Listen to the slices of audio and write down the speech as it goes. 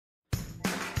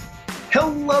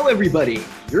Hello, everybody.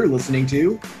 You're listening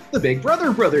to the Big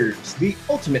Brother Brothers, the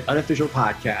ultimate unofficial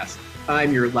podcast.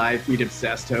 I'm your live feed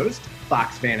obsessed host,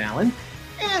 Fox Van Allen,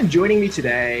 and joining me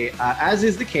today, as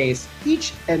is the case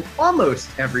each and almost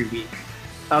every week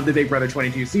of the Big Brother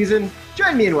 22 season,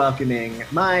 join me in welcoming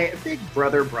my Big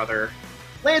Brother brother,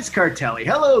 Lance Cartelli.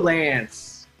 Hello,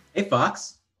 Lance. Hey,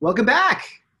 Fox. Welcome back.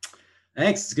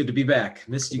 Thanks. It's good to be back.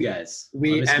 Missed you guys. I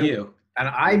missed you. And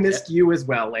I missed you as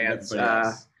well, Lance.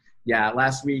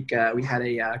 Last week we had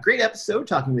a great episode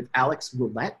talking with Alex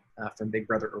Willette from Big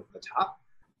Brother Over the Top.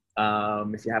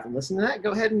 If you haven't listened to that,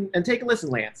 go ahead and take a listen,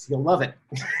 Lance. You'll love it.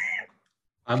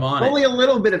 I'm on Only a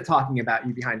little bit of talking about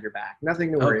you behind your back.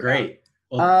 Nothing to worry about. Oh, great.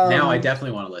 Well, now I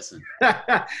definitely want to listen.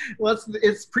 Well,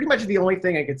 it's pretty much the only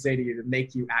thing I could say to you to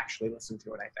make you actually listen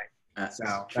to it, I think.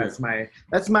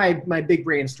 That's my big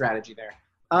brain strategy there.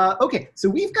 Okay, so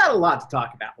we've got a lot to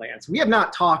talk about, Lance. We have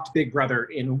not talked Big Brother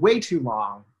in way too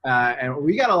long, and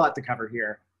we got a lot to cover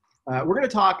here. We're going to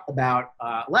talk about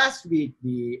last week,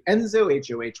 the Enzo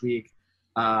HOH week,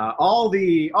 all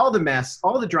the mess,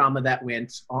 all the drama that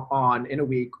went on in a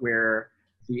week where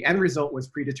the end result was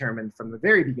predetermined from the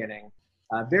very beginning.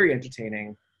 Very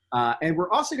entertaining. And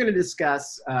we're also going to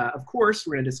discuss, of course,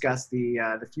 we're going to discuss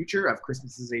the future of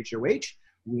Christmas's HOH.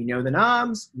 We know the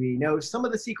noms. We know some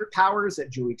of the secret powers that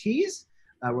Julie teased.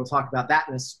 We'll talk about that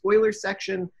in a spoiler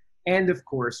section. And, of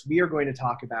course, we are going to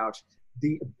talk about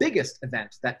the biggest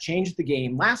event that changed the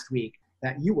game last week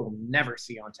that you will never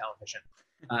see on television.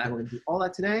 And we're going to do all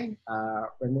that today. And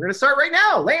we're going to start right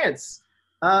now. Lance,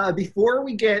 before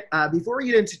we get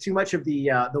into too much of the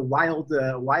wild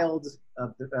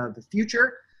of the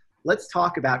future, let's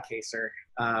talk about Kaysar,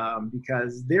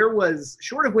 because there was,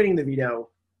 short of winning the veto,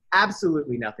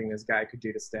 absolutely nothing this guy could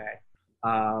do to stay.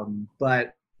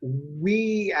 But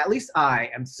at least I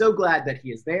am so glad that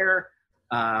he is there.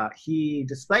 He,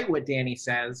 despite what Danny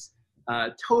says,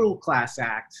 total class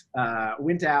act,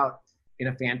 went out in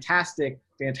a fantastic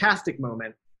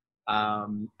moment.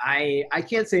 I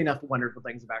can't say enough wonderful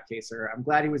things about Kaysar. I'm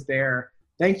glad he was there.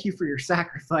 Thank you for your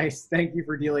sacrifice. Thank you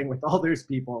for dealing with all those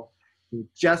people who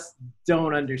just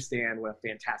don't understand what a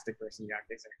fantastic person you are,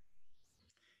 Kaysar.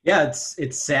 Yeah,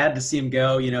 it's sad to see him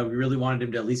go. You know, we really wanted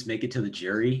him to at least make it to the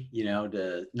jury, you know,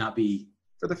 to not be...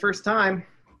 For the first time.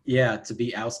 Yeah, to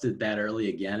be ousted that early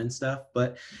again and stuff.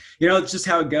 But, you know, it's just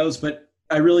how it goes. But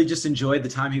I really just enjoyed the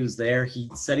time he was there. He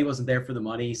said he wasn't there for the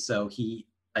money, so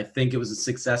I think it was a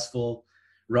successful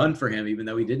run for him, even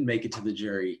though he didn't make it to the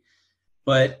jury.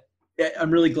 But I'm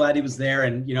really glad he was there,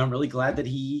 and, you know, I'm really glad that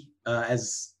he,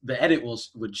 as the edit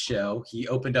would show, he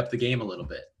opened up the game a little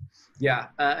bit. Yeah,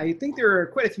 I think there are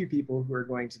quite a few people who are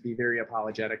going to be very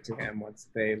apologetic to him once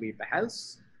they leave the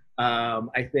house.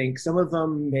 I think some of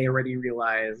them may already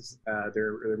realize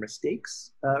their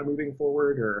mistakes moving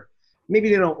forward, or maybe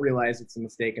they don't realize it's a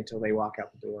mistake until they walk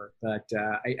out the door. But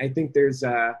I think there's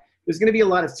going to be a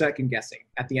lot of second guessing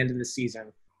at the end of the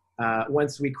season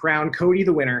once we crown Cody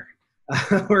the winner,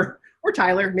 or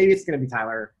Tyler. Maybe it's going to be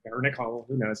Tyler or Nicole.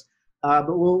 Who knows?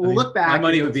 But we'll look back. My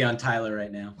money would be on Tyler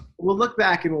right now. We'll look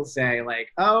back and we'll say, like,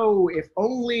 oh, if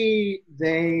only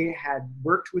they had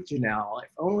worked with Janelle, if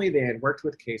only they had worked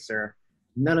with Kaysar,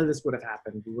 none of this would have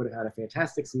happened. We would have had a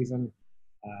fantastic season.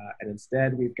 And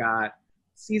instead, we've got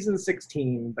season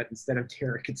 16, but instead of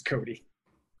Derek, it's Cody.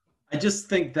 I just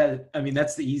think that, I mean,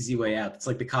 that's the easy way out. It's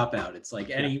like the cop-out. It's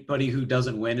like anybody who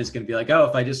doesn't win is going to be like, oh,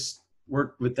 if I just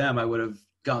worked with them, I would have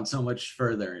gone so much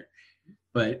further.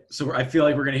 But so I feel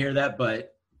like we're going to hear that,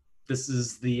 but this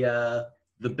is the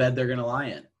bed they're going to lie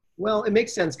in. Well, it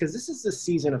makes sense because this is the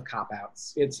season of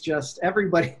cop-outs. It's just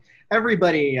everybody,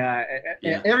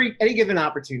 any given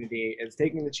opportunity is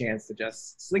taking the chance to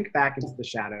just slink back into the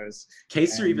shadows.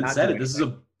 Kaysar even said it.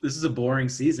 This is a boring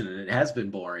season, and it has been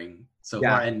boring so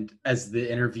far. And as the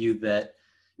interview that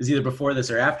is either before this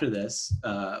or after this,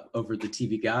 over the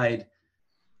TV Guide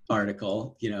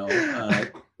article, you know,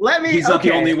 he's not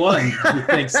the only one who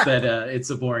thinks that it's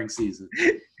a boring season.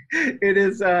 It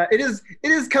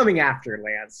is coming after,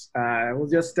 Lance. We'll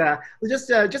just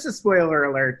a spoiler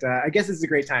alert. I guess this is a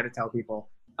great time to tell people.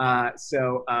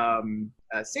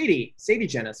 Sadie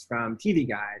Jenis from TV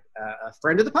Guide, a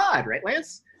friend of the pod, right,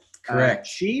 Lance? Correct.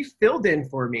 She filled in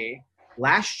for me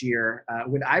last year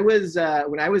when I was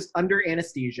under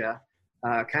anesthesia,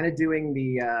 kind of doing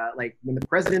the like when the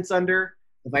president's under,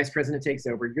 the vice president takes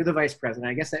over. You're the vice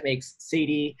president. I guess that makes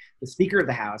Sadie the Speaker of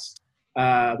the House.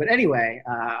 But anyway,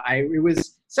 it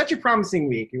was such a promising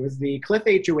week. It was the Cliff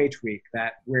HOH week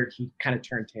where he kind of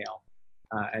turned tail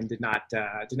and did not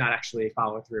actually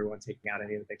follow through on taking out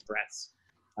any of the big threats.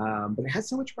 But it had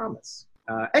so much promise.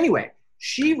 Anyway,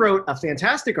 she wrote a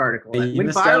fantastic article that You went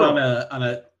missed viral. out on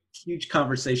a huge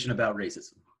conversation about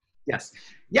racism. Yes.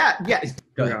 Yeah. Yeah.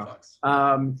 Go ahead, Fox.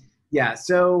 Yeah.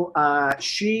 So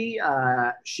she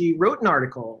wrote an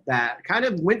article that kind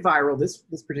of went viral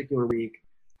this particular week.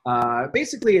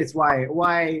 Basically, it's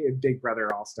why Big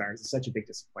Brother All Stars is such a big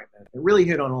disappointment. It really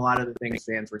hit on a lot of the things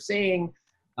fans were saying.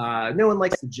 No one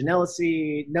likes the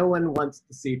jealousy. No one wants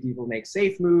to see people make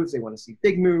safe moves. They want to see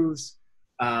big moves.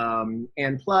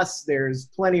 And plus, there's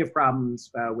plenty of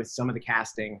problems with some of the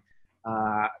casting.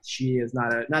 She is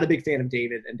not a big fan of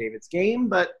David and David's game,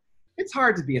 but it's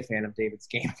hard to be a fan of David's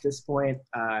game at this point.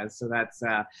 So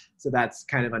that's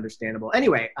kind of understandable.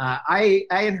 Anyway, I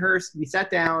and her, we sat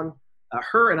down.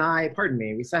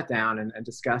 We sat down and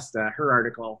discussed her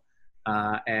article.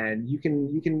 And you're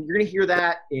gonna hear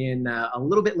that in a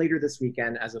little bit later this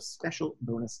weekend as a special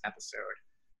bonus episode.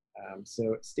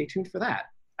 So stay tuned for that.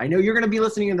 I know you're gonna be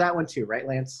listening to that one too, right,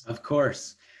 Lance? Of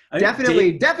course.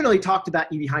 Definitely talked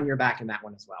about you behind your back in that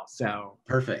one as well. So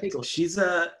perfect. She's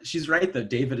right though.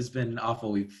 David has been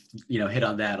awful. We've hit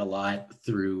on that a lot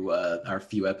through our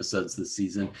few episodes this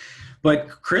season. But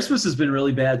Christmas has been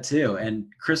really bad too. And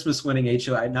Christmas winning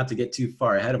HOH, not to get too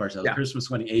far ahead of ourselves, yeah. Christmas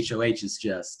winning HOH is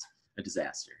just a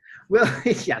disaster. Well,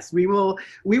 yes, we will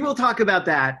talk about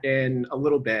that in a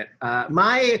little bit.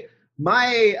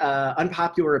 My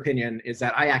unpopular opinion is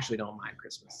that I actually don't mind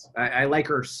Christmas. I like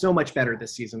her so much better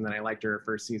this season than I liked her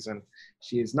first season.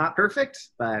 She is not perfect,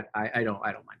 but I don't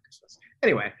mind Christmas.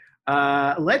 Anyway,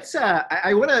 let's.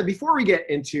 I want to, before we get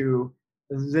into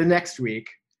the next week,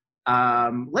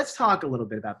 let's talk a little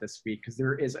bit about this week, because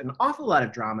there is an awful lot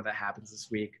of drama that happens this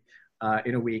week.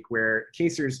 In a week where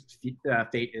Kaysar's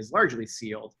fate is largely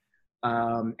sealed,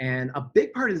 and a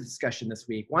big part of the discussion this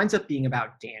week winds up being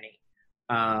about Danny.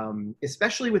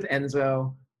 Especially with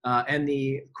Enzo and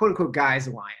the quote-unquote guys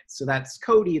alliance. So that's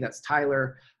Cody, that's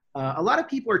Tyler. A lot of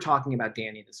people are talking about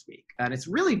Danny this week. And it's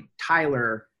really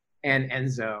Tyler and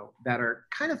Enzo that are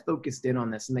kind of focused in on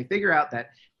this. And they figure out that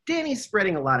Danny's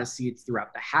spreading a lot of seeds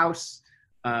throughout the house.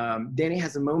 Danny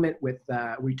has a moment with,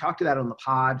 we talked about it on the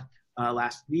pod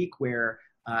last week, where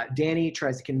Danny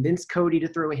tries to convince Cody to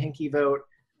throw a hinky vote.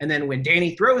 And then when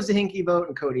Danny throws the hinky vote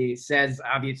and Cody says,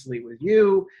 obviously it was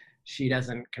you, she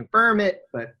doesn't confirm it,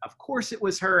 but of course it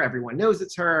was her. Everyone knows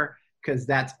it's her because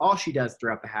that's all she does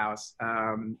throughout the house.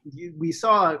 We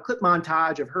saw a clip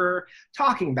montage of her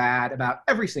talking bad about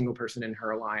every single person in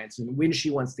her alliance and when she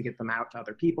wants to get them out to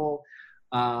other people.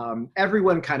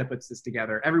 Everyone kind of puts this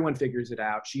together. Everyone figures it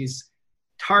out. She's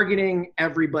targeting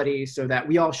everybody so that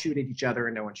we all shoot at each other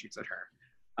and no one shoots at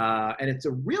her. And it's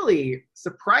a really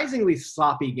surprisingly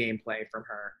sloppy gameplay from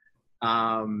her.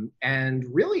 And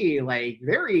really like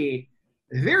very,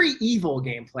 very evil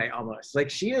gameplay almost.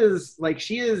 She is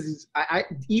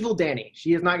evil Danny.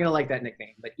 She is not going to like that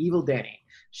nickname, but evil Danny.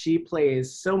 She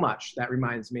plays so much that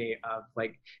reminds me of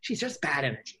she's just bad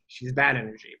energy. She's bad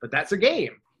energy, but that's a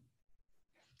game.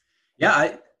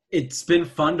 Yeah, it's been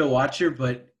fun to watch her,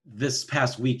 but this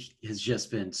past week has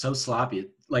just been so sloppy.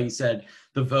 Like you said,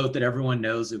 the vote that everyone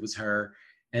knows it was her.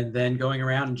 And then going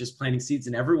around and just planting seeds,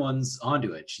 and everyone's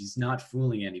onto it. She's not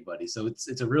fooling anybody. So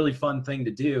it's a really fun thing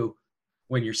to do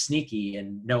when you're sneaky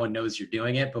and no one knows you're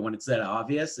doing it. But when it's that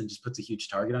obvious and just puts a huge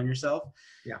target on yourself,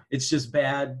 yeah, it's just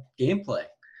bad gameplay.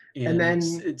 And then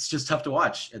it's just tough to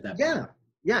watch at that point.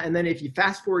 Yeah. And then if you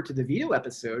fast forward to the veto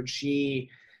episode, she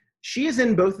is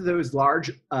in both of those large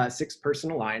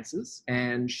 6-person alliances,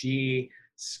 and she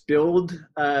spilled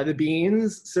the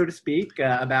beans, so to speak,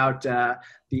 about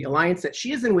the alliance that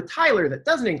she is in with Tyler that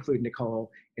doesn't include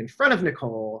Nicole in front of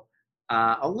Nicole.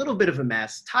 A little bit of a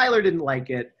mess. Tyler didn't like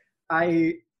it.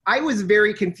 I was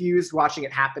very confused watching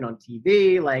it happen on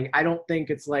TV. I don't think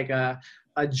it's a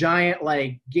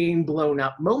giant game blown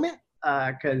up moment,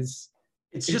 because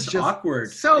it's just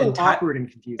awkward. So awkward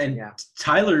and confusing. And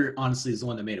Tyler honestly is the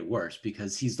one that made it worse,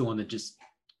 because he's the one that just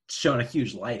shone a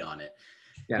huge light on it.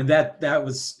 Yeah. And that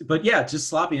was, but yeah, just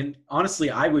sloppy. And honestly,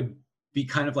 I would be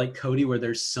kind of like Cody, where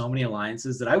there's so many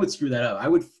alliances that I would screw that up.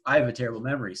 I have a terrible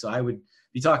memory. So I would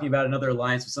be talking about another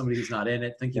alliance with somebody who's not in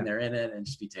it, thinking they're in it, and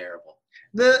just be terrible.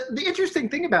 The interesting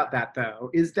thing about that, though,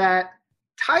 is that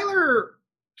Tyler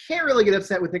can't really get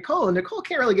upset with Nicole, and Nicole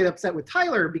can't really get upset with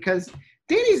Tyler because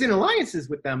Danny's in alliances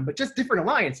with them, but just different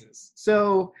alliances.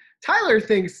 So Tyler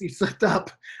thinks he slipped up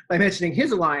by mentioning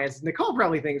his alliance. Nicole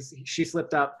probably thinks she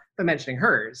slipped up by mentioning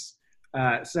hers.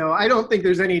 So I don't think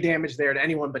there's any damage there to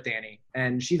anyone but Danny.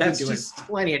 And she's been doing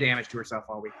plenty of damage to herself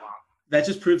all week long. That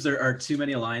just proves there are too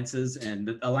many alliances, and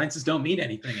the alliances don't mean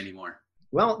anything anymore.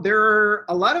 Well, there are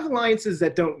a lot of alliances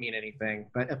that don't mean anything,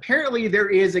 but apparently there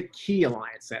is a key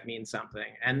alliance that means something.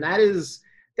 And that is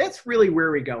that's really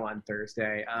where we go on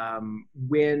Thursday,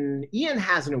 when Ian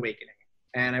has an awakening.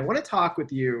 And I want to talk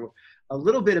with you a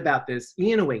little bit about this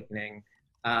Ian awakening,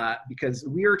 because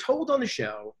we are told on the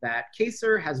show that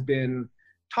Kaser has been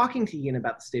talking to Ian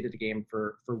about the state of the game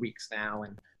for weeks now.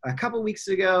 And a couple weeks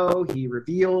ago, he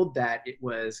revealed that it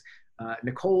was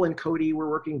Nicole and Cody were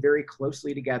working very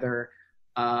closely together,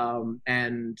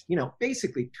 and, you know,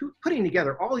 basically putting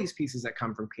together all these pieces that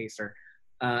come from Kaser.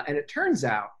 And it turns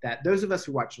out that those of us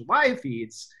who watch live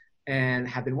feeds and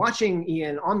have been watching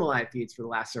Ian on the live feeds for the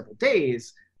last several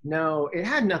days know it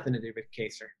had nothing to do with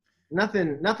Kaser.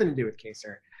 Nothing to do with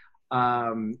Kaser.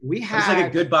 It's like a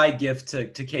goodbye gift to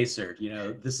Kaser. You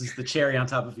know, this is the cherry on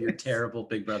top of your terrible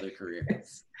Big Brother career.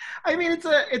 I mean, it's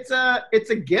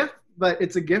a gift, but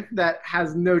it's a gift that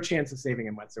has no chance of saving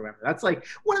him whatsoever. That's like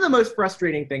one of the most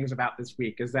frustrating things about this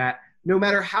week, is that no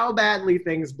matter how badly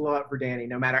things blow up for Danny,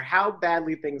 no matter how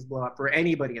badly things blow up for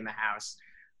anybody in the house,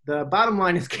 the bottom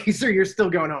line is, Kaser, you're still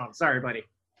going home. Sorry, buddy.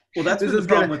 Well, that's the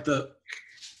problem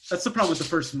with the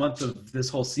first month of this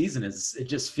whole season, is it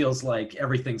just feels like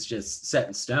everything's just set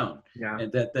in stone. Yeah.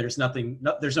 And that there's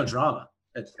no drama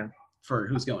for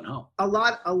who's going home. A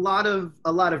lot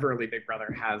of early Big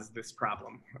Brother has this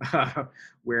problem,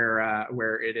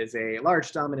 where it is a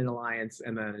large dominant alliance,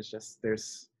 and then it's just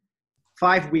there's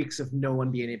 5 weeks of no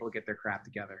one being able to get their crap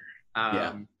together.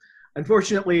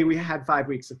 Unfortunately, we had 5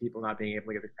 weeks of people not being able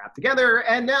to get their crap together,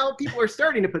 and now people are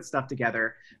starting to put stuff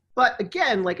together. But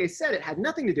again, like I said, it had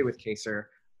nothing to do with Kaser.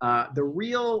 The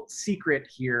real secret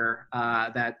here,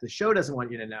 that the show doesn't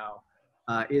want you to know,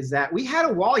 is that we had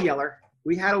a wall yeller.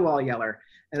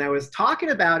 And I was talking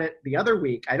about it the other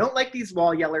week. I don't like these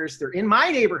wall yellers. They're in my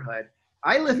neighborhood.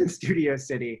 I live in Studio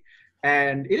City,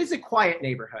 and it is a quiet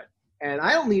neighborhood. And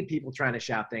I don't need people trying to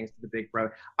shout things to the Big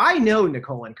Brother. I know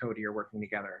Nicole and Cody are working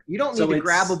together. You don't need to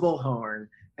grab a bullhorn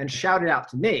and shout it out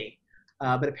to me.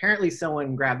 But apparently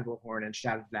someone grabbed a bullhorn and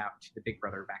shouted it out to the Big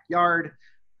Brother backyard.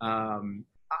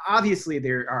 Obviously,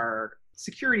 there are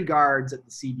security guards at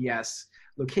the CBS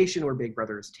location where Big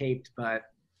Brother is taped, but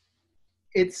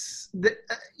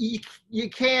you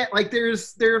can't, like, there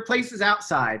are places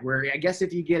outside where I guess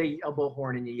if you get a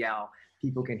bullhorn and you yell,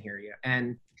 people can hear you.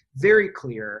 And very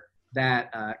clear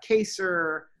that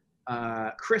Kaser,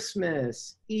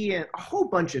 Christmas, Ian, a whole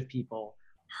bunch of people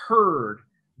heard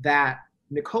that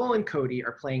Nicole and Cody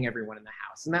are playing everyone in the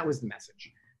house. And that was the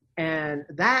message. And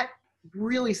that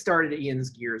really started Ian's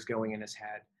gears going in his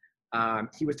head.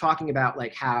 He was talking about,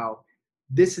 like, how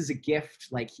this is a gift.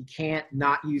 Like, he can't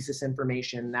not use this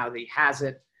information now that he has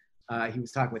it. He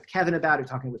was talking with Kevin about it,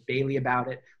 talking with Bailey about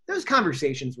it. Those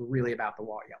conversations were really about the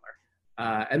wall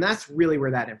yeller. And that's really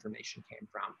where that information came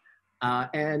from.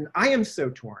 And I am so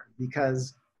torn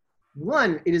because,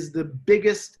 one, it is the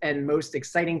biggest and most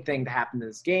exciting thing to happen to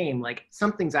this game. Like,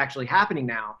 something's actually happening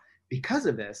now because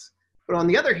of this. But on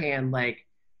the other hand, like,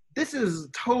 this is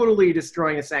totally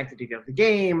destroying the sanctity of the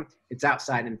game. It's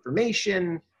outside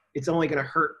information. It's only going to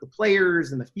hurt the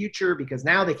players in the future because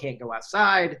now they can't go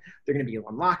outside. They're going to be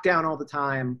on lockdown all the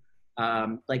time.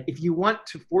 Like, if you want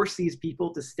to force these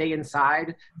people to stay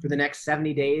inside for the next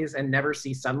 70 days and never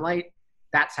see sunlight,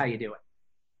 that's how you do it.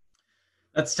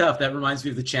 That's tough. That reminds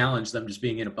me of the challenge, them just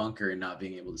being in a bunker and not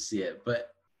being able to see it.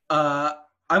 But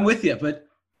I'm with you. But,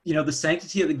 you know, the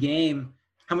sanctity of the game,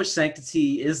 how much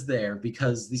sanctity is there?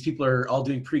 Because these people are all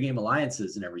doing pregame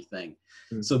alliances and everything.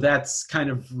 Mm-hmm. So that's kind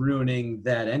of ruining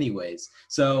that anyways.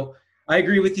 So I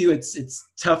agree with you. It's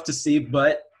tough to see,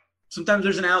 but sometimes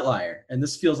there's an outlier. And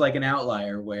this feels like an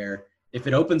outlier where if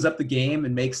it opens up the game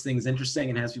and makes things interesting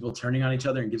and has people turning on each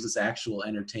other and gives us actual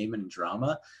entertainment and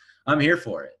drama, I'm here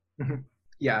for it. Mm-hmm.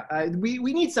 Yeah, we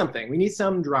need something. We need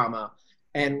some drama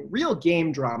and real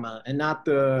game drama, and not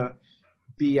the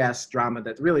BS drama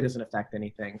that really doesn't affect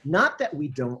anything. Not that we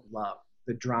don't love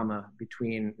the drama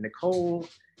between Nicole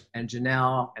and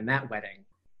Janelle and that wedding.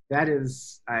 That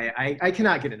is, I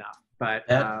cannot get enough. But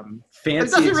fancy,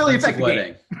 it doesn't really affect the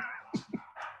wedding. Game.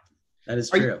 That is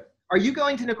true. Are you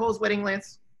going to Nicole's wedding,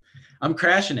 Lance? I'm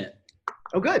crashing it.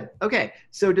 Oh, good. Okay.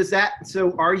 So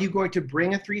are you going to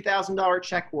bring a $3,000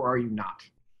 check or are you not?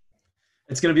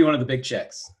 It's going to be one of the big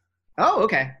checks. Oh,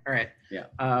 okay. All right. Yeah.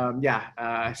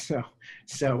 So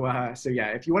yeah,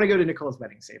 if you want to go to Nicole's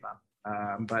wedding, save up.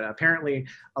 But apparently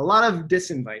a lot of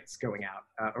disinvites going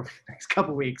out over the next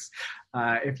couple weeks.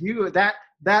 If you, that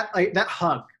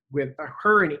hug with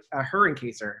her and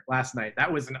Kaser last night,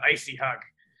 that was an icy hug.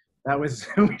 That was,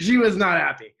 she was not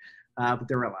happy. But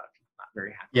there were a lot of people not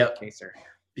very happy with Kaser.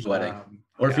 Wedding.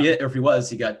 If he was,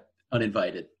 he got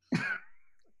uninvited.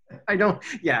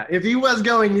 If he was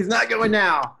going, he's not going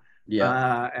now.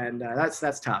 And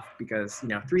that's tough because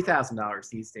 $3,000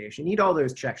 these days. You need all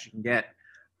those checks you can get,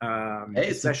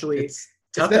 especially if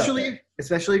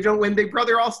you don't win Big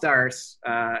Brother All Stars.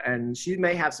 And she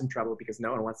may have some trouble because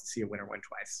no one wants to see a winner win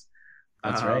twice.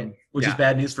 That's right, which is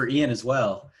bad news for Ian as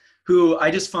well, who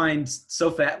I just find so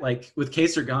fat. Like with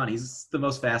Kaser gone, he's the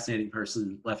most fascinating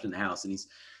person left in the house, and he's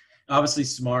obviously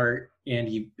smart, and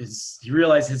he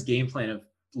realized his game plan of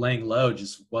laying low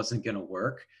just wasn't going to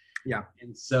work. Yeah.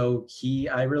 And so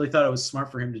I really thought it was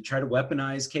smart for him to try to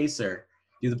weaponize Kaser,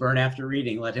 do the burn after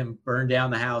reading, let him burn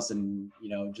down the house, and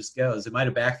just goes. It might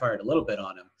have backfired a little bit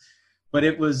on him, but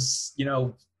it was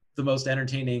the most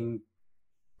entertaining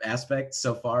aspect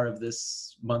so far of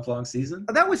this month-long season.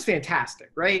 That was fantastic,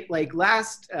 right? Like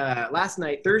last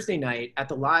night, Thursday night, at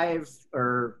the live,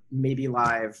 or maybe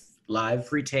live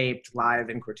pre-taped,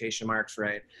 live in quotation marks,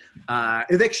 right?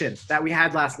 Eviction that we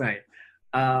had last night.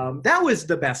 That was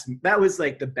the best. That was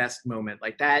like the best moment.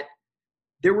 Like that.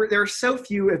 There are so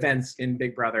few events in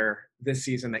Big Brother this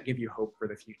season that give you hope for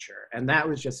the future, and that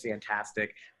was just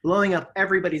fantastic. Blowing up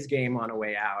everybody's game on a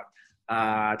way out.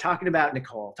 Talking about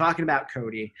Nicole, talking about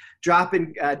Cody,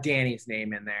 dropping Danny's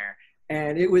name in there.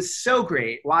 And it was so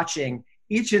great watching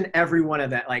each and every one of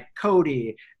that, like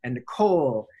Cody and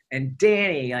Nicole and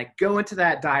Danny, like go into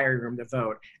that diary room to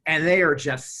vote. And they are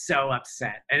just so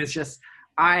upset. And it's just,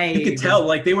 you could tell,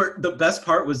 like the best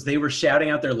part was they were shouting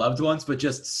out their loved ones, but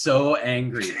just so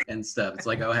angry and stuff. It's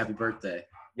like, oh, happy birthday.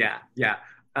 Yeah.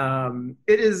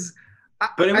 It is.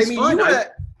 But it was fun.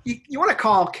 You want to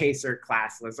call Kaser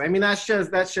classless. I mean, that's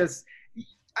just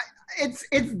it's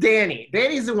Danny.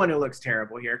 Danny's the one who looks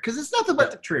terrible here because it's nothing but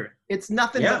the truth. It's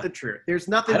nothing but the truth. There's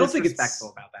nothing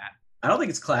disrespectful about that. I don't think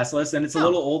it's classless, and it's a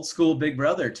little old school Big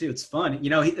Brother too. It's fun.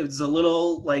 It was a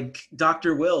little like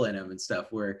Dr. Will in him and stuff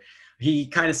where he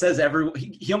kind of says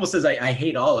he almost says I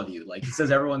hate all of you. Like he says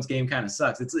everyone's game kind of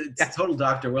sucks. It's a total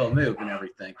Dr. Will move and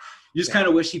everything. You just kind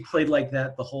of wish he played like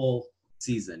that the whole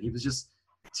season. He was just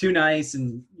too nice,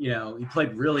 and he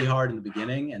played really hard in the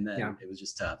beginning, and then it was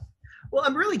just tough. Well,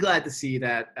 I'm really glad to see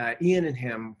that Ian and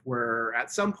him were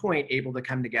at some point able to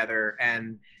come together,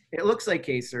 and it looks like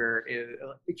Kaser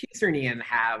and Ian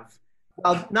have,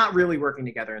 while not really working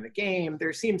together in the game,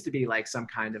 there seems to be like some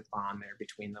kind of bond there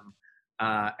between them.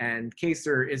 And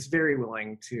Kaser is very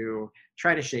willing to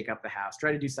try to shake up the house,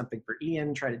 try to do something for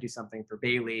Ian, try to do something for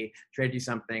Bailey, try to do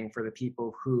something for the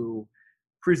people who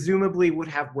presumably would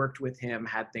have worked with him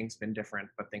had things been different,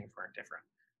 but things weren't different.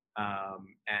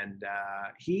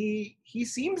 He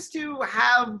seems to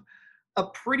have a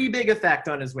pretty big effect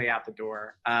on his way out the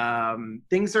door.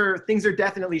 Things are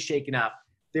definitely shaken up.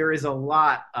 There is a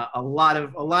lot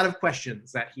of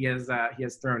questions that he has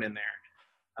thrown in there,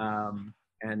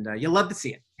 and you love to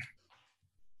see it.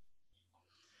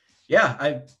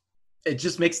 Yeah, it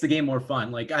just makes the game more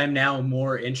fun. Like I'm now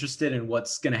more interested in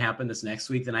what's going to happen this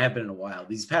next week than I have been in a while.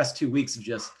 These past 2 weeks have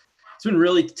it's been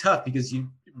really tough because you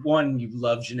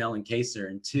love Janelle and Kaser,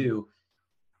 and two,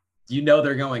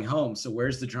 they're going home. So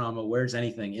where's the drama? Where's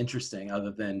anything interesting other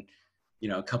than,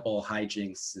 a couple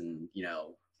hijinks and,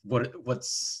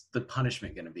 what's the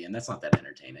punishment going to be? And that's not that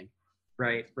entertaining.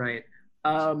 Right.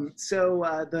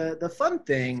 So the fun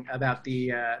thing about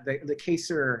the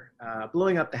Kaser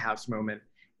blowing up the house moment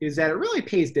is that it really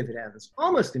pays dividends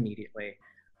almost immediately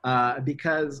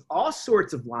because all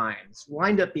sorts of lines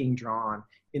wind up being drawn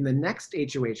in the next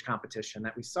HOH competition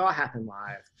that we saw happen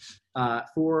live.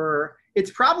 It's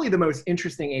probably the most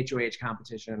interesting HOH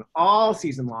competition all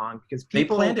season long because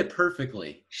people planned it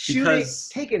perfectly.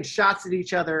 Taking shots at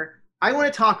each other. I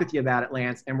want to talk with you about it,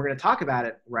 Lance, and we're going to talk about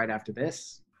it right after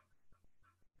this.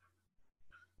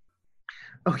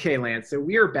 Okay, Lance, so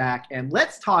we are back, and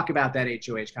let's talk about that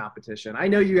HOH competition. I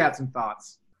know you have some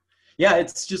thoughts. Yeah,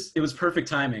 it was perfect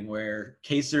timing where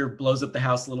Kaser blows up the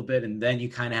house a little bit, and then you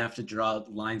kind of have to draw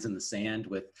lines in the sand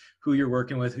with who you're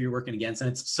working with, who you're working against.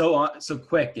 And it's so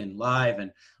quick and live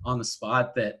and on the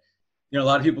spot that, a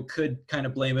lot of people could kind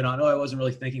of blame it on, I wasn't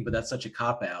really thinking, but that's such a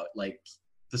cop-out. Like,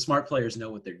 the smart players know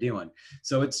what they're doing.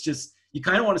 So it's just, you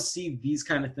kind of want to see these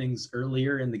kind of things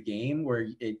earlier in the game where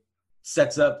it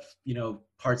sets up,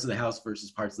 parts of the house versus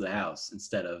parts of the house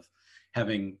instead of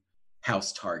having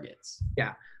house targets.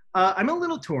 Yeah. I'm a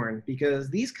little torn because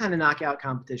these kind of knockout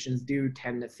competitions do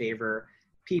tend to favor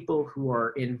people who are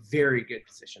in very good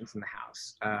positions in the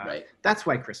house. Right. That's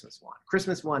why Christmas won.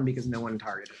 Christmas won because no one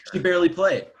targeted her. She barely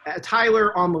played.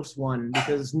 Tyler almost won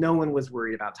because no one was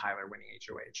worried about Tyler winning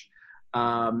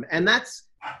HOH. And that's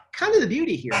kind of the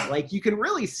beauty here. Like, you can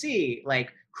really see,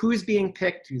 like, who's being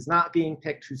picked, who's not being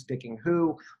picked, who's picking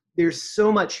who. there's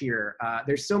so much here.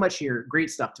 There's so much here. Great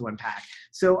stuff to unpack.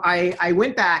 So I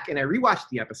went back and I rewatched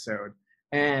the episode,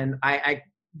 and I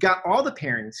got all the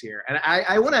pairings here, and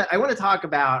I want to talk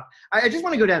about. I just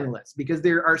want to go down the list because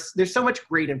there's so much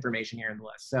great information here in the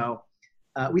list. So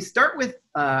we start with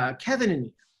Kevin and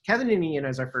Ian. Kevin and Ian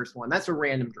is our first one. That's a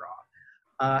random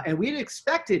draw, and we had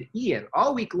expected Ian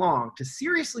all week long to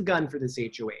seriously gun for this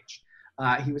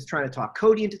HOH. He was trying to talk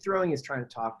Cody into throwing. He was trying to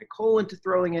talk Nicole into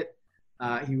throwing it.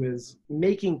 He was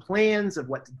making plans of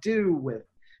what to do with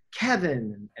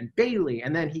Kevin and Bailey,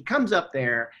 and then he comes up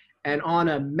there, and on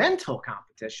a mental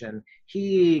competition,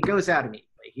 he goes out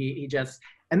immediately. He just,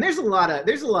 and there's a lot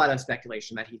of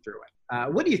speculation that he threw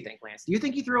it. What do you think, Lance? Do you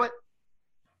think he threw it?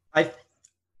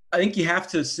 I think you have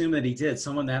to assume that he did.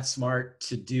 Someone that smart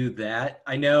to do that.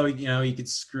 I know, you could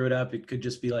screw it up. It could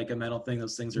just be like a mental thing.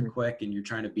 Those things are quick and you're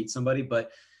trying to beat somebody.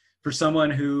 But for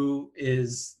someone who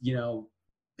is,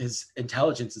 his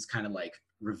intelligence is kind of like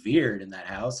revered in that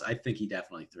house, I think he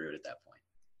definitely threw it at that point.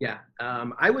 Yeah.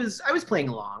 I was playing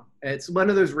along. It's one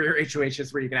of those rare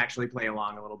HOHs where you can actually play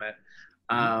along a little bit.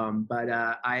 But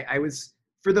I was,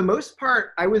 for the most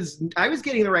part, I was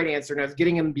getting the right answer, and I was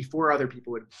getting them before other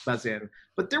people would buzz in.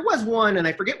 But there was one, and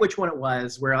I forget which one it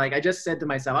was, where like I just said to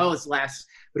myself, "Oh, it's less,"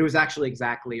 but it was actually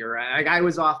exactly, or I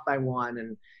was off by one.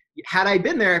 And had I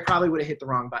been there, I probably would have hit the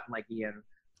wrong button like Ian,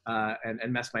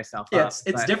 and messed myself up.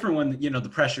 It's different when the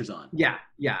pressure's on. Yeah.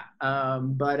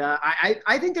 But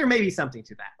I think there may be something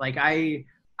to that. Like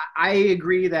I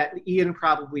agree that Ian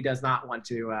probably does not want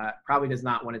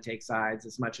to take sides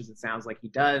as much as it sounds like he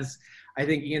does. I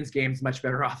think Ian's game's much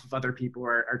better off if other people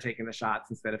are taking the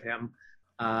shots instead of him.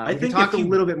 I think talk a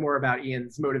little bit more about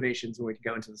Ian's motivations when we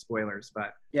go into the spoilers.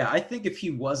 But yeah, I think if he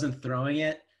wasn't throwing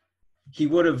it, he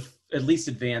would have at least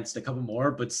advanced a couple more.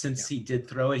 But since he did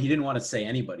throw it, he didn't want to say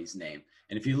anybody's name.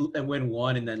 And if you win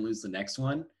one and then lose the next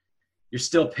one, you're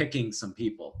still picking some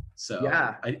people. So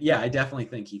I definitely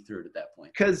think he threw it at that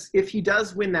point. Because if he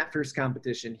does win that first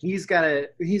competition, he's got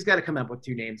to come up with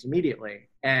two names immediately,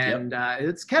 and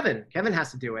it's Kevin. Kevin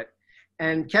has to do it,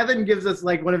 and Kevin gives us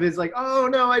like one of his like, "Oh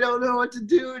no, I don't know what to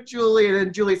do, Julie," and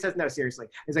then Julie says, "No, seriously."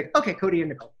 He's like, "Okay, Cody and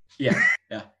Nicole." Yeah.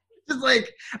 Just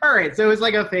like, all right. So it was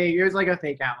like a fake. It was like a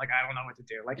fake out. Like I don't know what to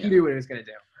do. Like he knew what he was gonna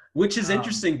do. Which is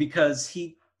interesting because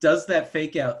he does that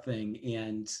fake out thing,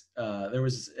 and there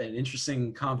was an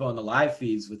interesting convo on the live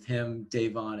feeds with him,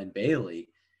 Davon, and Bailey,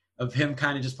 of him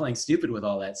kind of just playing stupid with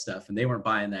all that stuff, and they weren't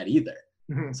buying that either.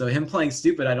 Mm-hmm. So him playing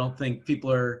stupid, I don't think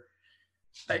people are.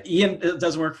 Ian, it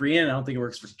doesn't work for Ian. I don't think it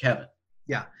works for Kevin.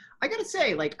 Yeah, I gotta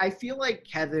say, like I feel like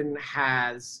Kevin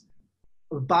has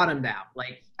bottomed out.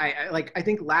 Like I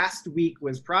think last week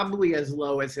was probably as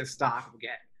low as his stock will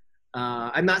get.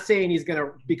 I'm not saying he's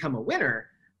gonna become a winner.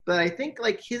 But I think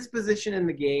like his position in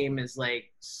the game is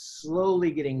like slowly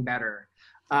getting better,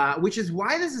 which is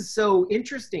why this is so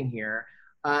interesting here.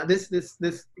 This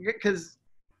because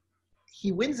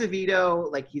he wins a veto,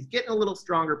 like he's getting a little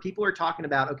stronger. People are talking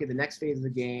about, okay, the next phase of the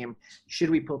game, should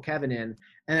we pull Kevin in?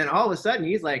 And then all of a sudden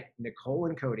he's like Nicole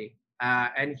and Cody,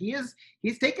 and he's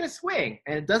taking a swing,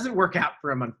 and it doesn't work out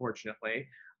for him, unfortunately.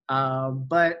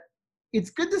 But it's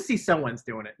good to see someone's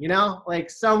doing it, like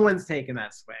someone's taking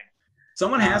that swing.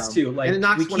 Someone has to, like,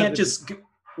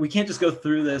 we can't just go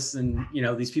through this and,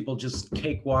 these people just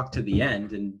cakewalk to the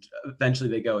end and eventually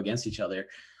they go against each other.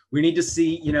 We need to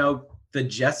see, the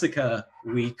Jessica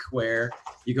week where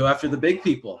you go after the big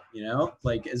people,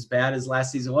 like as bad as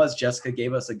last season was, Jessica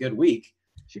gave us a good week.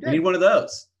 We need one of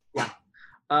those. Yeah.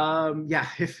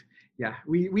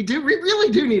 We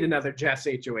really do need another Jess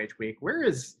HOH week. Where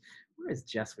is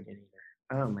Jess when you need her?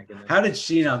 Oh my goodness. How did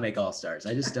she not make All-Stars?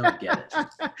 I just don't get it.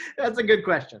 That's a good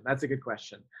question.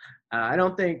 I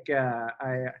don't think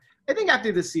I think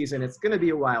after this season, it's going to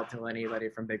be a while till anybody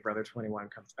from Big Brother 21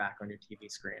 comes back on your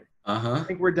TV screen. I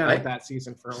think we're done with that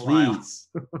season for a while.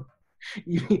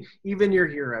 Even your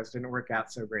heroes didn't work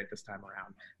out so great this time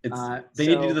around. They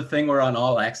need to do the thing where on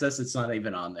All Access, it's not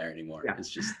even on there anymore. Yeah. It's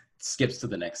just skips to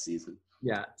the next season.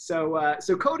 Yeah. So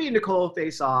Cody and Nicole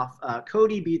face off.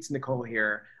 Cody beats Nicole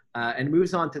here. And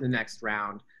moves on to the next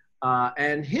round.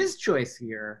 And his choice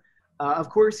here, of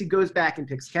course, he goes back and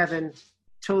picks Kevin.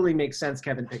 Totally makes sense.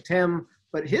 Kevin picked him.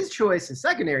 But his choice, his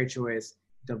secondary choice,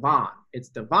 Devon. It's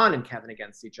Devon and Kevin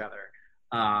against each other.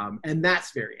 And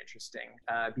that's very interesting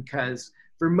because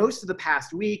for most of the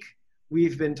past week,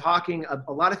 we've been talking,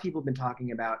 a lot of people have been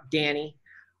talking about Danny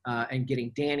and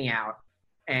getting Danny out.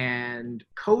 And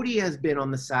Cody has been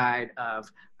on the side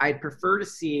of, I'd prefer to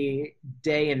see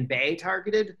Day and Bay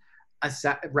targeted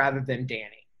rather than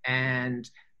Danny. And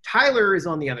Tyler is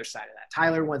on the other side of that.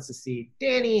 Tyler wants to see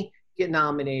Danny get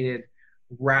nominated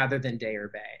rather than Day or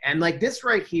Bay. And like this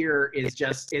right here is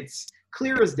just, it's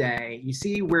clear as day. You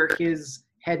see where his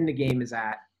head in the game is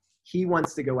at. He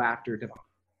wants to go after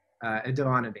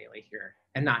Devon and Bailey here,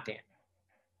 and not Dan.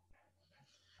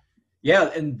 Yeah,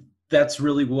 and that's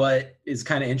really what is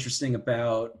kind of interesting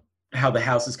about how the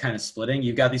house is kind of splitting.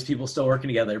 You've got these people still working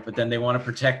together, but then they want to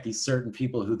protect these certain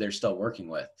people who they're still working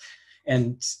with.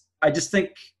 And I just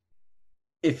think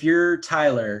if you're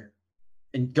Tyler,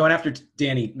 and going after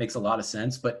Danny makes a lot of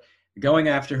sense, but going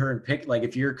after her and like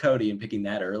if you're Cody and picking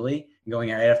that early and going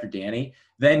right after Danny,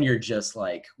 then you're just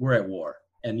like, we're at war.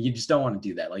 And you just don't want to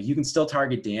do that. Like you can still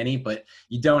target Danny, but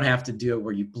you don't have to do it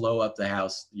where you blow up the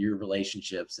house, your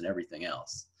relationships and everything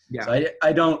else. Yeah. So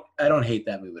I don't hate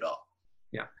that move at all.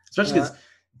 Yeah. Especially because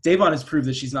Davon has proved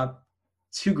that she's not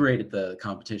too great at the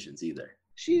competitions either.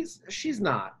 She's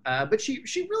not, but she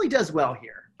really does well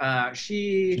here.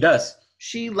 She does.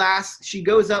 She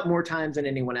goes up more times than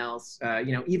anyone else.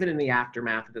 Even in the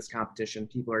aftermath of this competition,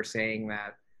 people are saying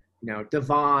that,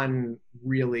 Devon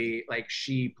really, like,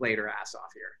 she played her ass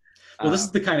off here. Well, this is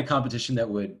the kind of competition that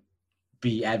would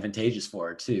be advantageous for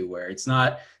her too, where this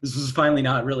was finally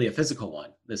not really a physical one.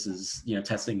 This is,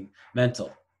 testing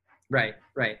mental. Right.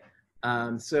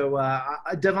 So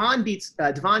Devon beats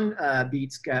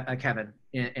Kevin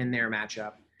in their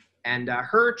matchup, and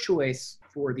her choice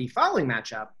for the following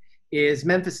matchup is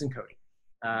Memphis and Cody.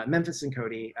 Memphis and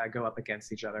Cody go up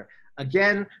against each other.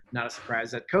 Again, not a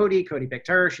surprise that Cody picked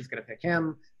her. She's going to pick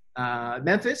him.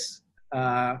 Memphis,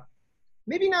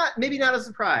 maybe not a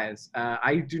surprise.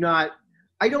 I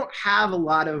don't have a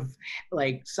lot of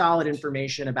solid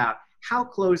information about how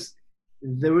close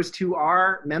those two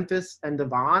are, Memphis and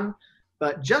Devon,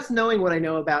 but just knowing what I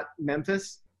know about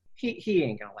Memphis, he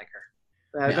ain't gonna like her.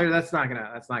 That's not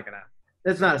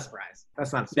a surprise.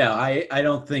 No, I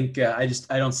don't think I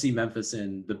don't see Memphis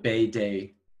in the Bay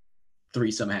Day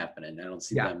threesome happening. I don't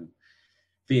see them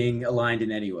being aligned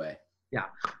in any way. Yeah.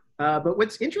 But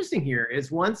what's interesting here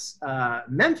is once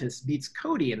Memphis beats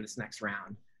Cody in this next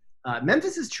round,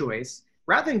 Memphis's choice,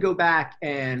 rather than go back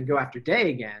and go after Day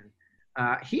again,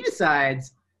 he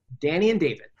decides Danny and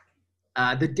David.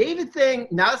 The David thing,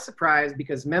 not a surprise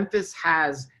because Memphis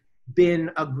has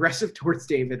been aggressive towards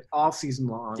David all season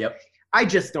long. Yep. I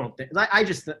just don't think. I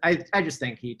just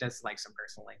think he dislikes him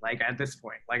personally. Like at this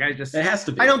point, it has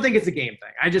to be. I don't think it's a game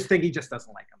thing. I just think he just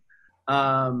doesn't like him.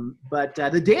 But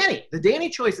the Danny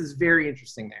choice is very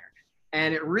interesting there,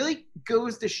 and it really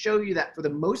goes to show you that for the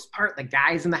most part, the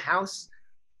guys in the house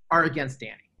are against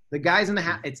Danny. The guys in the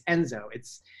house, it's Enzo,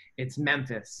 it's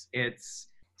Memphis, it's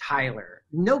Tyler.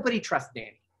 Nobody trusts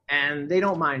Danny, and they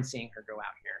don't mind seeing her go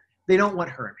out here. They don't want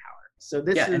her in power. So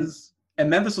this is. And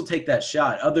Memphis will take that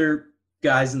shot. Other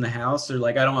guys in the house are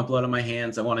like, I don't want blood on my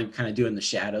hands. I want to kind of do it in the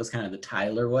shadows, kind of the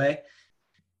Tyler way.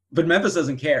 But Memphis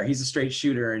doesn't care. He's a straight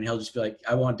shooter, and he'll just be like,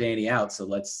 I want Danny out, so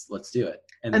let's do it.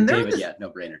 And then David,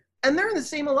 no brainer. And they're in the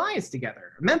same alliance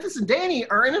together. Memphis and Danny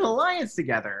are in an alliance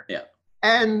together. Yeah.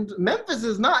 And Memphis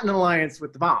is not in an alliance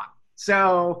with Devon.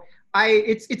 So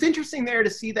it's interesting there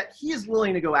to see that he is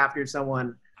willing to go after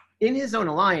someone in his own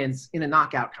alliance in a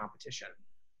knockout competition,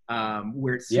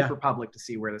 where it's super public to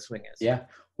see where the swing is. Yeah.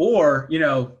 Or,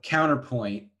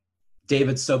 counterpoint,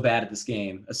 David's so bad at this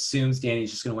game, assumes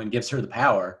Danny's just going to win, gives her the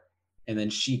power, and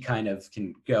then she kind of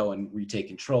can go and retake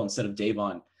control instead of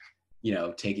Davon,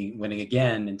 winning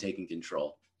again and taking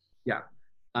control. Yeah.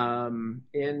 In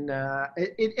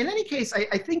any case,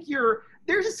 I think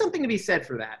there's just something to be said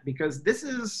for that, because this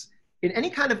is, in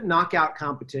any kind of knockout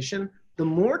competition, the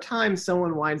more time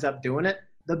someone winds up doing it,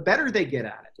 the better they get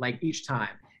at it, like each time.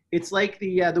 It's like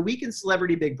the week in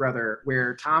Celebrity Big Brother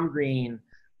where Tom Green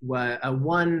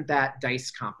won that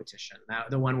dice competition,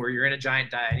 the one where you're in a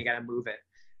giant die and you got to move it.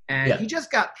 And he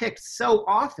just got picked so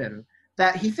often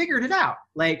that he figured it out.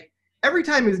 Like every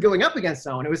time he was going up against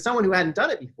someone, it was someone who hadn't done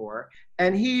it before,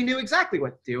 and he knew exactly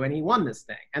what to do, and he won this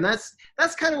thing. And that's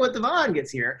kind of what Devon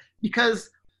gets here, because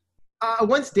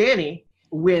once Danny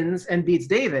wins and beats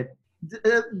David,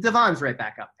 Devon's right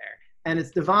back up there. And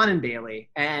it's Devon and Bailey,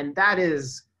 and that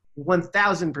is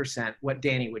 1,000% what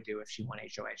Danny would do if she won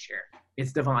HOH here.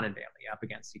 It's Devon and Bailey up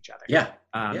against each other. Yeah.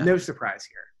 No surprise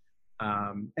here.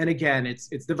 And again, it's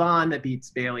Devon that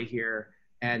beats Bailey here,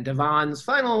 and Devon's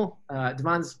final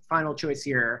choice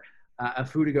here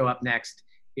of who to go up next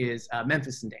is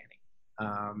Memphis and Danny,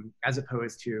 as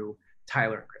opposed to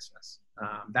Tyler and Christmas.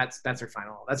 That's her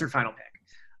final pick,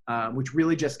 which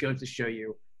really just goes to show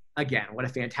you again what a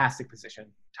fantastic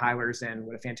position Tyler's in,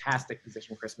 what a fantastic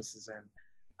position Christmas is in.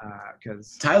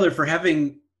 Because Tyler, for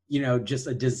having just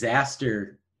a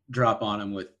disaster drop on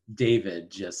him with David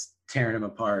just tearing him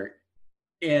apart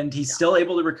and he's still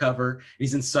able to recover.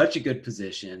 He's in such a good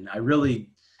position. I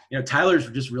really, Tyler's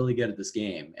just really good at this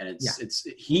game, and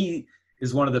he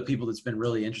is one of the people that's been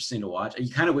really interesting to watch.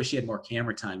 You kind of wish he had more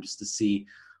camera time just to see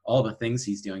all the things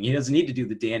he's doing. He doesn't need to do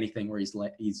the Danny thing where he's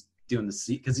doing the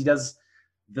seed, because he does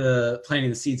the planting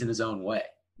the seeds in his own way.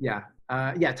 Yeah.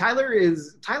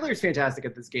 Tyler's fantastic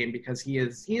at this game because he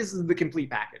is the complete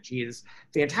package. He is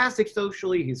fantastic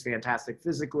socially. He's fantastic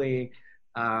physically.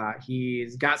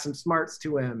 He's got some smarts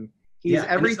to him. He's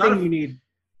everything you need.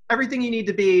 Everything you need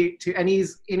to be to, and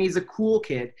he's a cool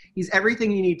kid. He's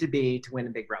everything you need to be to win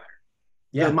a Big Brother.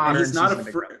 Yeah, and he's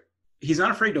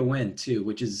not afraid to win too,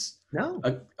 which is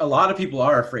a lot of people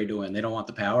are afraid to win. They don't want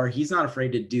the power. He's not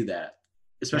afraid to do that,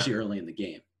 especially early in the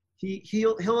game.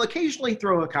 He'll occasionally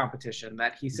throw a competition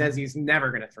that he says he's never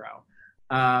going to throw,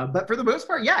 but for the most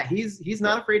part, he's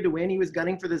not afraid to win. He was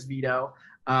gunning for this veto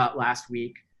last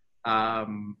week.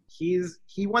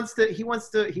 He wants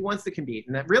to compete,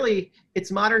 and that really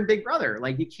it's modern Big Brother.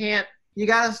 Like you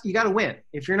gotta win.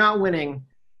 If you're not winning,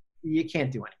 you can't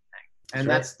do anything. And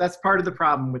that's part of the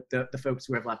problem with the folks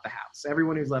who have left the house.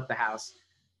 Everyone who's left the house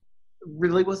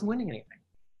really wasn't winning anything.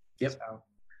 Yep. So,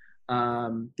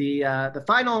 the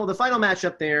final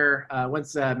matchup there,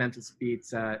 once Memphis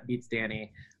beats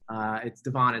Danny, it's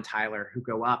Devon and Tyler who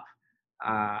go up.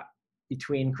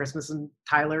 Between Christmas and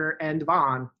Tyler and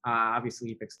Devon, obviously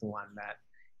he picks the one that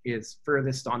is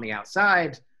furthest on the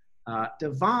outside.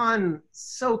 Devon,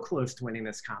 so close to winning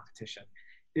this competition.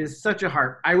 It is such a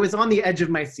heart. I was on the edge of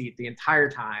my seat the entire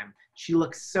time. She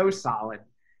looks so solid,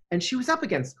 and she was up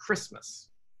against Christmas.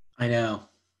 I know.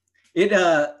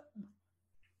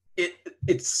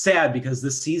 It's sad because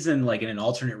this season, like in an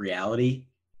alternate reality,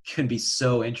 can be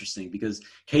so interesting because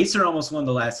Kaser almost won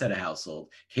the last set of Household.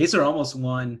 Kaser almost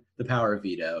won the Power of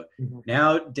Veto. Mm-hmm.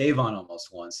 Now Davon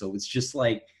almost won. So it's just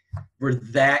like we're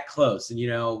that close. And,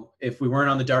 if we weren't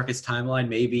on the darkest timeline,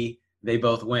 maybe they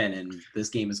both win and this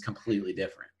game is completely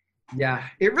different. Yeah,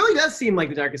 it really does seem like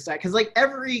the darkest side because like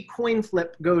every coin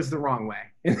flip goes the wrong way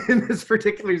in this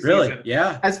particular season. Really?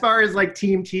 Yeah. As far as like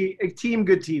team good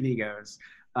TV goes.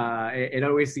 It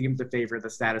always seems to favor the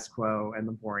status quo and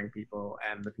the boring people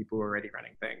and the people who are already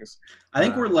running things. I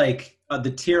think we're like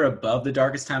the tier above the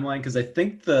darkest timeline because I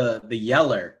think the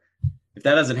Yeller, if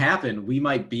that doesn't happen, we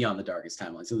might be on the darkest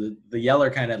timeline. So the Yeller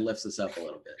kind of lifts us up a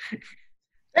little bit.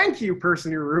 Thank you,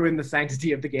 person who ruined the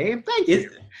sanctity of the game. Thank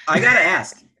you. I got to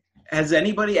ask, has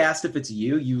anybody asked if it's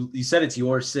you? You said it's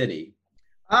your city.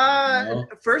 No.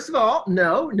 First of all,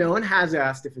 no one has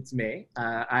asked if it's me.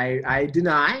 I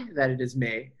deny that it is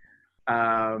me.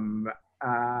 No,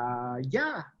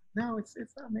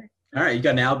 it's not me. All right, you got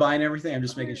an alibi and everything. I'm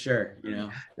just making sure,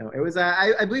 No, it was.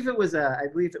 I believe it was a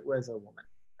woman.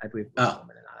 I believe it was a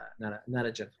woman, and not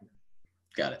a gentleman.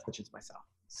 Got it. Which is myself.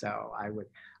 So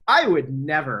I would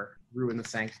never ruin the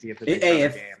sanctity of the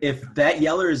game. If that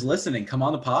Yeller is listening, come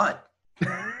on the pod.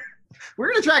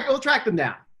 We'll track them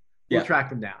down. We'll track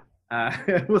them down.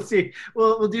 We'll see.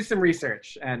 We'll do some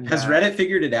research. And has Reddit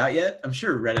figured it out yet? I'm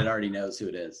sure Reddit already knows who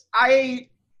it is. I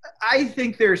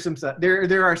think there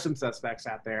are some suspects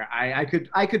out there. I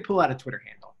could pull out a Twitter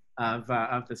handle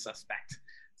of the suspect.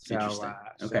 So interesting.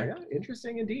 Okay. So,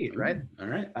 interesting indeed, right? All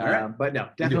right. But no,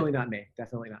 definitely not me.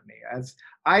 Definitely not me. As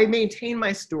I maintain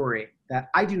my story that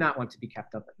I do not want to be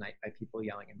kept up at night by people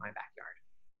yelling in my backyard.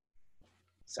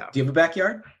 So. Do you have a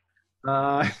backyard?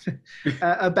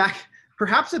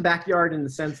 Perhaps a backyard in the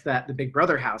sense that the Big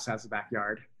Brother house has a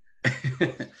backyard,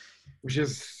 which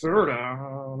is sort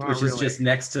of just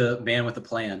next to Man with a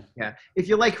Plan. Yeah, if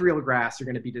you like real grass, you're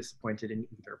going to be disappointed in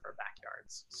either of our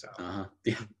backyards. So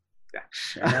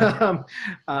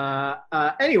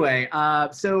anyway,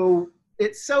 so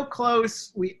it's so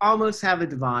close. We almost have a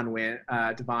Devon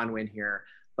win here,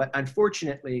 but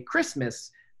unfortunately,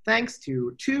 Christmas, thanks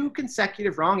to 2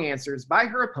 consecutive wrong answers by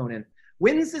her opponent,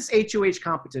 wins this HOH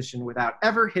competition without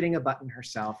ever hitting a button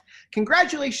herself.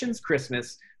 Congratulations,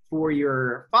 Christmas, for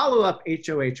your follow-up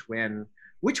HOH win.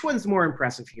 Which one's more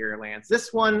impressive here, Lance?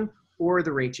 This one or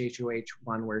the Rach HOH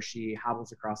one where she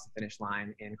hobbles across the finish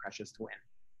line and crushes to win?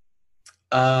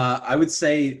 I would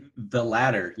say the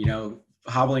latter,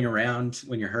 hobbling around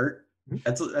when you're hurt.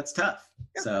 That's tough.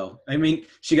 Yeah. So, I mean,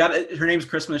 her name's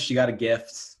Christmas. She got a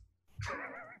gift.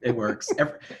 It works.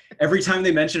 Every time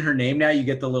they mention her name now, you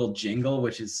get the little jingle,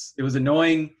 it was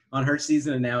annoying on her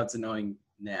season, and now it's annoying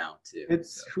now too.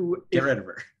 Get rid of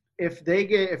her. If they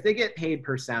get paid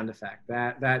per sound effect,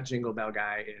 that jingle bell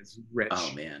guy is rich.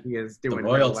 Oh man, he is doing the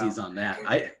royalties on that.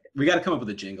 We got to come up with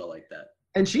a jingle like that.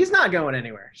 And she's not going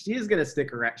anywhere. She is going to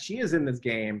stick around. She is in this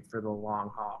game for the long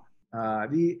haul.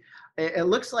 It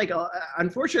looks like,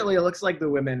 unfortunately, it looks like the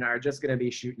women are just going to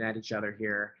be shooting at each other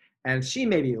here, and she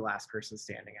may be the last person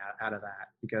standing out of that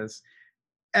because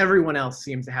everyone else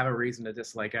seems to have a reason to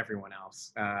dislike everyone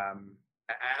else.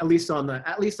 At least on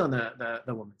the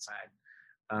woman's side,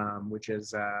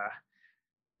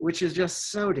 which is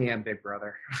just so damn Big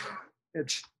Brother.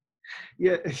 It's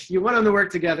you want them to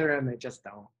work together and they just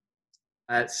don't.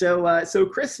 So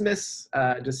Christmas,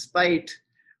 despite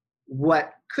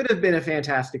what could have been a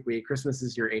fantastic week, Christmas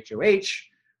is your HOH,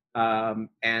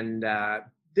 and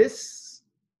this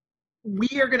we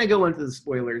are going to go into the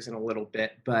spoilers in a little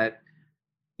bit, but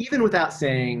even without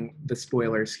saying the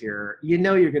spoilers here, you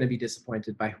know you're going to be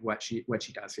disappointed by what she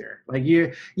does here. Like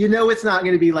you know it's not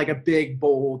going to be like a big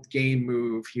bold game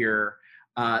move here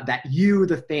that you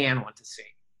the fan want to see.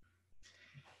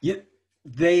 Yeah,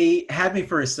 they had me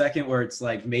for a second where it's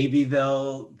like maybe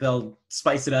they'll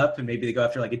spice it up and maybe they go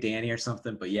after like a Danny or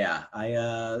something. But yeah,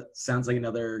 sounds like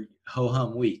another ho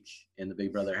hum week in the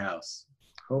Big Brother house.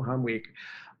 Ho hum week.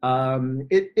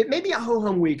 It may be a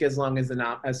ho-hum week as long as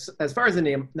as far as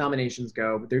the nominations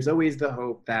go, but there's always the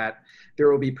hope that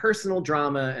there will be personal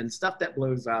drama and stuff that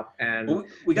blows up, and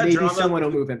we got maybe drama. Someone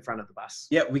will move in front of the bus.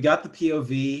 Yeah, we got the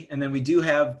POV, and then we do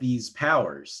have these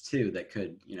powers too that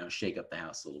could, shake up the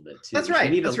house a little bit too. That's right.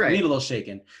 We need a little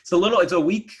shaking. It's a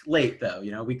week late though.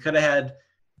 We could have had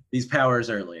these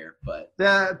powers earlier, but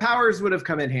the powers would have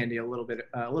come in handy a little bit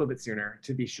sooner,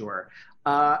 to be sure.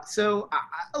 So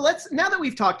let's, now that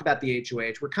we've talked about the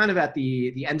HOH, we're kind of at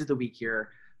the end of the week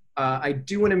here. I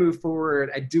do want to move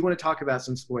forward. I do want to talk about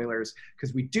some spoilers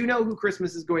because we do know who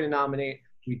Christmas is going to nominate.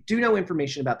 We do know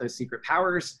information about those secret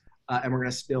powers, and we're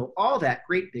going to spill all that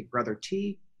great Big Brother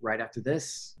tea right after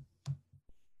this.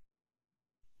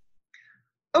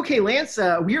 Okay, Lance,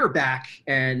 we are back,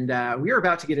 and we are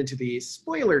about to get into the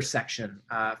spoiler section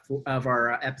of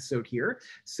our episode here.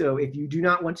 So if you do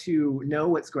not want to know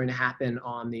what's going to happen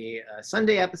on the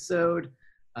Sunday episode,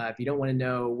 if you don't want to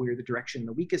know where the direction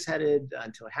the week is headed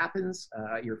until it happens,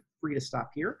 you're free to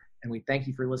stop here, and we thank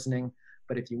you for listening.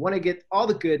 But if you want to get all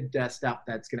the good stuff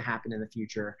that's going to happen in the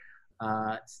future,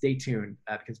 stay tuned,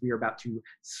 because we are about to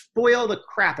spoil the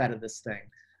crap out of this thing.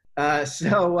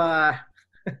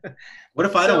 What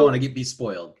if I don't want to be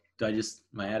spoiled? Am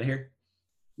I out of here?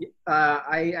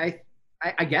 I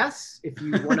guess if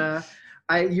you want to,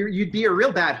 you'd be a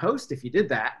real bad host if you did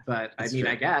that. But that's fair.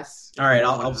 I guess. All right,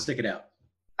 I'll stick it out.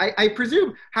 I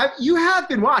presume you have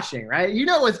been watching, right? You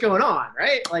know what's going on,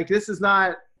 right? Like this is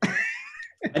not.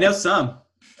 I know some.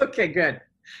 Okay, good.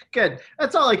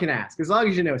 That's all I can ask, as long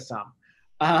as you know some.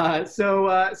 So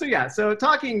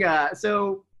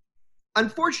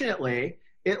unfortunately,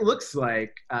 it looks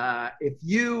like if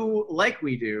you, like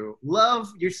we do, love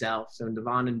yourself, so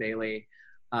Devon and Bailey,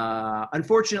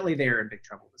 unfortunately, they're in big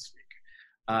trouble this week.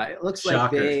 It looks Shocker.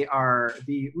 Like they are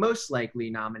the most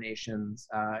likely nominations.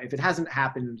 If it hasn't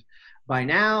happened by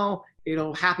now,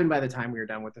 it'll happen by the time we're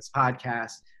done with this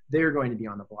podcast. They're going to be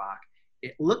on the block.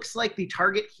 It looks like the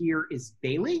target here is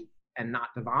Bailey and not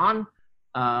Devon,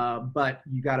 but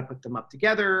you got to put them up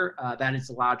together. That is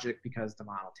the logic because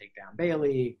Devon will take down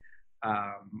Bailey.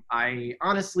 I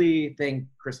honestly think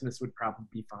Christmas would probably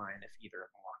be fine if either of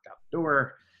them walked out the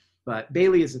door, but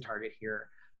Bailey is a target here.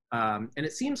 And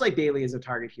it seems like Bailey is a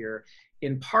target here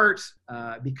in part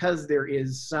because there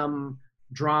is some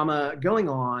drama going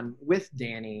on with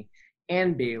Danny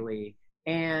and Bailey.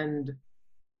 And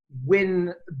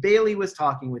when Bailey was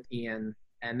talking with Ian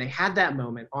and they had that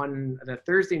moment on the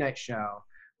Thursday night show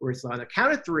where it's on the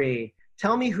count of three,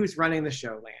 tell me who's running the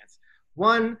show, Lance.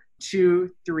 1,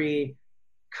 2, 3,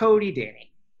 Cody,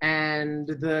 Danny. And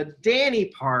the Danny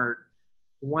part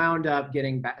wound up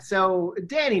getting back. So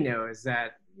Danny knows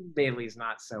that Bailey's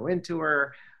not so into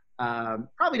her.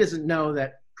 Probably doesn't know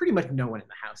that pretty much no one in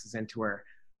the house is into her.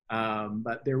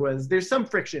 But there's some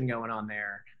friction going on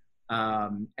there.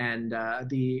 And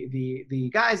the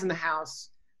guys in the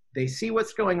house, they see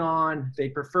what's going on. They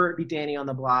prefer it be Danny on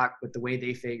the block, but the way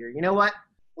they figure, you know what?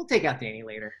 We'll take out Danny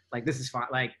later. Like this is fine.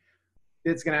 Like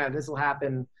this will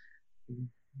happen.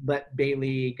 Let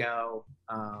Bailey go.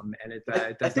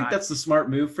 I think that's the smart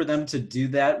move for them to do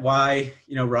that. Why,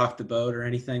 rock the boat or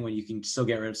anything when you can still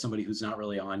get rid of somebody who's not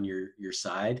really on your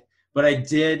side. But it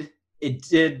did,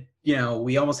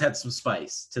 we almost had some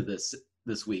spice to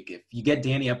this week. If you get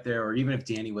Danny up there, or even if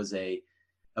Danny was a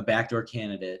backdoor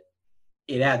candidate,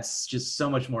 it adds just so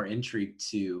much more intrigue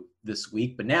to this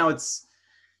week. But now it's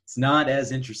not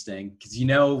as interesting because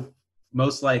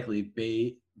most likely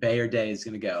Bay or Day is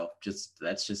going to go.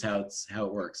 That's just how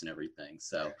it works and everything.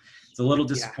 So it's a little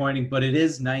disappointing, but it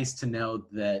is nice to know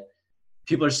that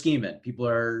people are scheming. People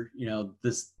are,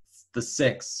 the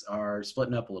six are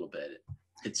splitting up a little bit.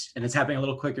 It's happening a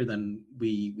little quicker than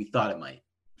we thought it might.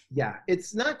 Yeah,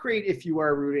 it's not great if you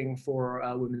are rooting for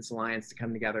a women's alliance to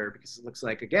come together, because it looks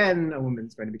like, again, a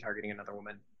woman's going to be targeting another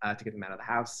woman to get them out of the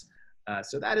house.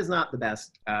 So that is not the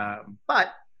best.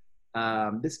 But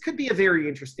this could be a very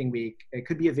interesting week. It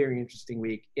could be a very interesting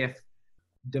week if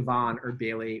Devon or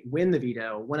Bailey win the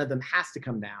veto. One of them has to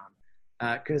come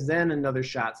down, because then another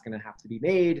shot's going to have to be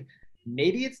made.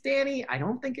 Maybe it's Danny. I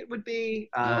don't think it would be.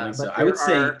 I don't think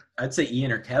so. I'd say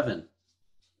Ian or Kevin.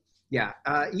 Yeah,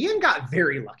 Ian got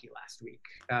very lucky last week.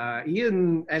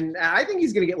 Ian, and I think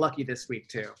he's going to get lucky this week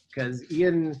too, because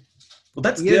Ian. Well,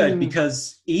 that's good,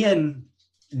 because Ian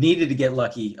needed to get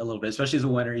lucky a little bit, especially as a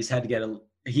winner.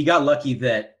 He got lucky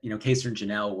that Kaser and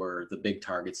Janelle were the big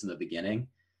targets in the beginning.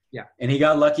 Yeah, and he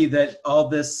got lucky that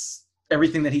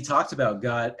everything that he talked about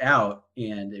got out,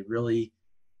 and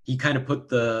he kind of put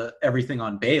everything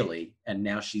on Bailey, and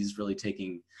now she's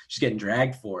getting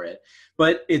dragged for it.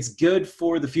 But it's good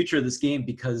for the future of this game,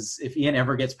 because if Ian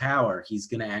ever gets power, he's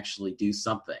going to actually do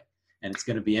something, and it's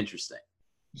going to be interesting.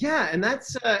 Yeah, and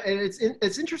that's and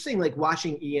it's interesting, like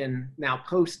watching Ian now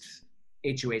post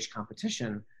HOH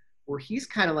competition, where he's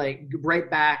kind of like right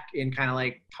back in kind of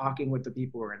like talking with the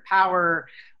people who are in power.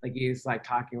 Like he's like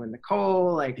talking with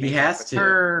Nicole, like he has to.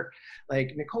 Her,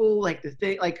 like Nicole, like the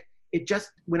thing, like it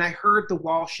just, when I heard the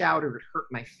wall shouter, it hurt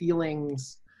my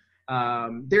feelings.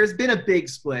 There's been a big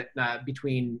split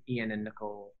between Ian and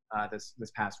Nicole this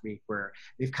past week, where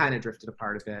they've kind of drifted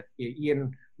apart a bit.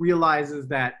 Ian realizes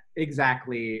that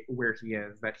exactly where he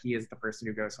is, that he is the person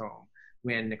who goes home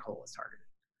when Nicole is targeted.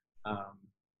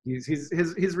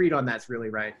 His read on that's really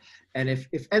right. And if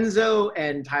Enzo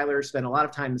and Tyler spent a lot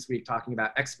of time this week talking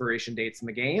about expiration dates in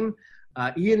the game,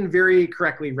 Ian very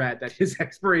correctly read that his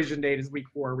expiration date is week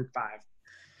 4, week 5.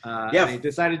 And he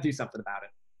decided to do something about it.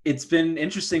 It's been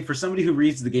interesting for somebody who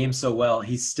reads the game so well.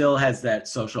 He still has that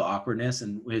social awkwardness,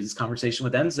 and his conversation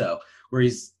with Enzo, where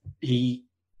he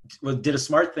did a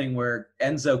smart thing where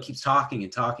Enzo keeps talking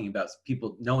and talking about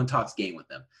people. No one talks game with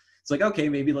them. It's like, okay,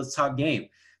 maybe let's talk game.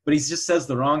 But he just says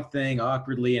the wrong thing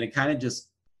awkwardly, and it kind of just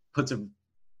puts him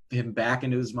back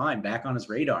into his mind, back on his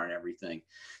radar and everything.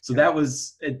 So that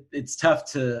was it's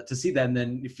tough to see that. And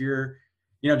then if you're,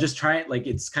 just trying, like,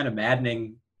 it's kind of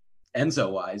maddening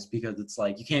Enzo wise, because it's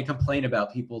like you can't complain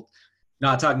about people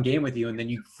not talking game with you, and then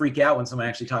you freak out when someone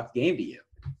actually talks game to you.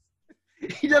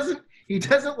 He doesn't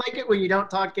like it when you don't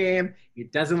talk game. He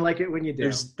doesn't like it when you do.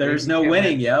 There's no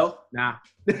winning, yo. Nah.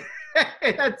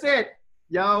 That's it,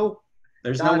 yo.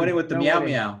 There's no winning with the meow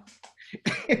meow.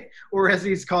 Or as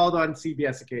he's called on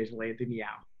CBS occasionally, the meow.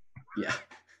 Yeah.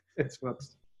 It's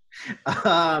whoops.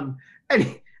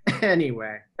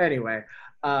 Anyway.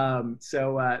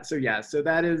 So that's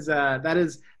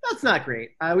not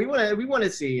great. We want to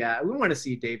see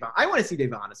Davon. I want to see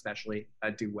Davon especially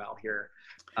do well here.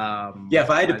 If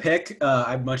I had to pick,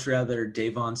 I'd much rather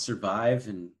Davon survive.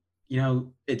 And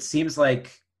it seems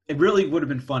like it really would have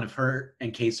been fun if her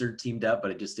and Kaser teamed up, but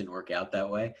it just didn't work out that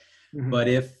way. Mm-hmm. But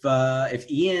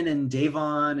if Ian and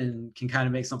Davon can kind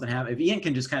of make something happen, if Ian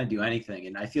can just kind of do anything,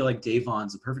 and I feel like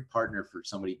Davon's a perfect partner for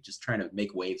somebody just trying to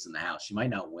make waves in the house. She might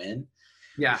not win.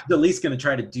 Yeah. She's at least going to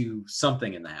try to do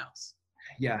something in the house.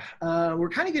 Yeah. We're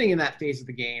kind of getting in that phase of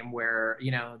the game where,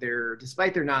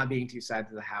 despite there not being two sides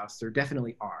of the house, there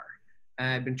definitely are.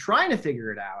 And I've been trying to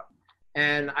figure it out.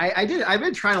 And I've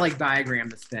been trying to like diagram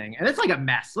this thing, and it's like a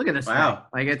mess. Look at this thing.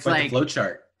 Like it's like flow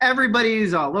chart.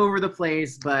 Everybody's all over the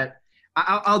place, but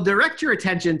I'll direct your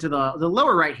attention to the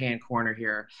lower right-hand corner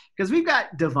here, because we've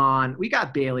got Devon, we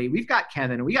got Bailey, we've got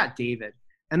Kevin, and we got David,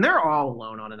 and they're all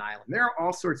alone on an island. There are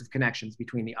all sorts of connections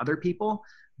between the other people,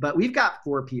 but we've got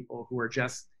 4 people who are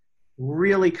just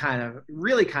really kind of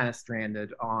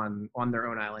stranded on their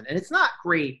own island, and it's not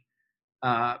great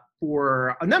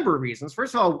for a number of reasons.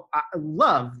 First of all, I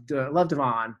love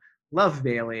Devon, love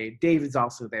Bailey. David's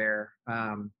also there.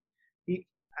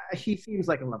 He seems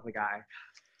like a lovely guy.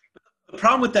 The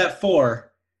problem with that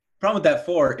four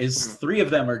is 3 of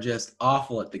them are just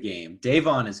awful at the game.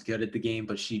 Davon is good at the game,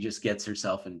 but she just gets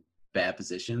herself in bad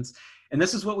positions. And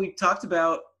this is what we talked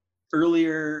about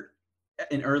earlier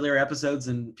episodes,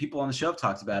 and people on the show have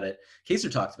talked about it. Kaser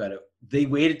talked about it. They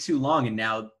waited too long, and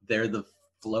now they're the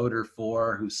floater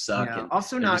 4 who suck. Yeah, and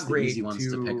also not great easy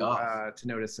ones to pick off. To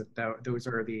notice that those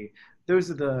are the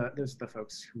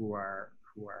folks who are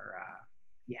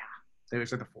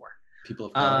those are the 4 people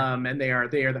of color. And they are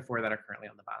the 4 that are currently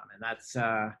on the bottom, and that's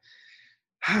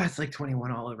it's like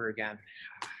 21 all over again.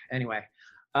 Anyway,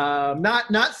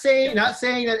 not saying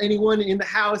that anyone in the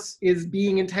house is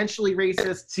being intentionally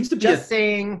racist. Seems to be just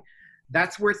saying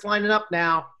that's where it's lining up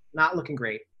now. Not looking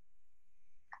great.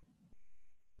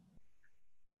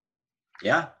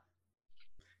 Yeah.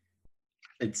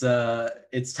 It's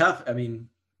tough. I mean,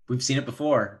 we've seen it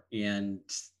before, and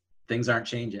things aren't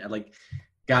changing. Like,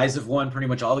 guys have won pretty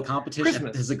much all the competition.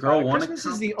 Christmas. Has a girl won Christmas a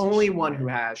is the only one who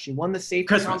has. She won the safety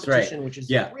Christmas, competition, right. which is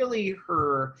Yeah. really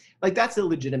her. Like, that's a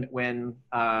legitimate win.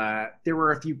 There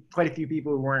were quite a few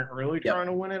people who weren't really trying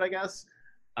to win it, I guess.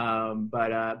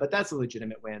 But that's a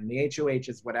legitimate win. The HOH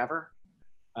is whatever.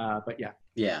 But yeah.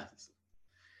 Yeah.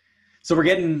 So we're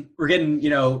getting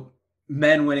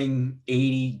men winning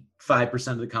 85%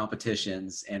 of the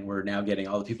competitions, and we're now getting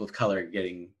all the people of color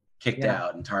getting kicked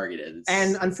out and targeted.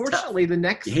 And unfortunately, the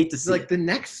next the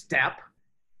next step,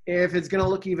 if it's going to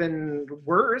look even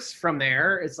worse from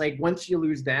there, it's like once you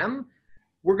lose them,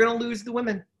 we're going to lose the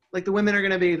women. Like, the women are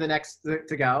going to be the next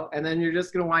to go, and then you're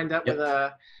just going to wind up with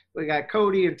we got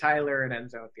Cody and Tyler and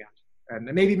Enzo at the end,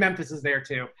 and maybe Memphis is there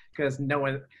too, because no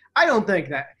one. I don't think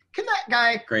that can that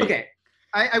guy. Great. Okay,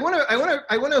 I want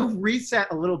to reset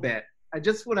a little bit. I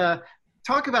just want to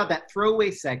talk about that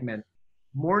throwaway segment,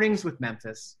 Mornings with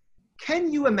Memphis.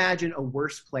 Can you imagine a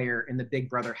worse player in the Big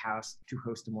Brother house to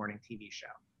host a morning TV show?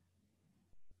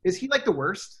 Is he like the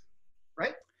worst?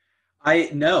 Right?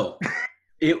 No.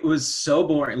 It was so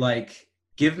boring. Like,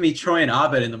 give me Troy and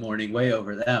Abed in the morning way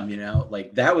over them,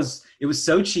 Like, it was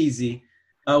so cheesy.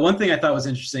 One thing I thought was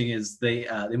interesting is they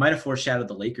might have foreshadowed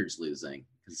the Lakers losing,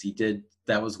 because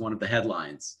that was one of the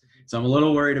headlines. So I'm a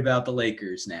little worried about the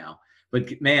Lakers now.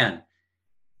 But man,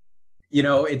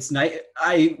 it's nice.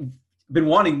 I've been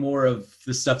wanting more of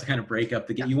the stuff to kind of break up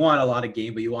the game. You want a lot of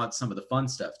game, but you want some of the fun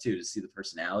stuff too, to see the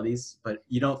personalities. But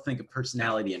you don't think of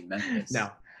personality in Memphis. No.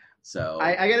 So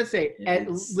I gotta say,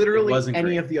 literally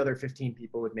any of the other 15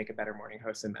 people would make a better morning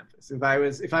host in Memphis. If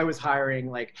I was hiring,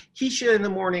 like, Keisha in the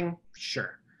morning,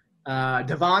 sure.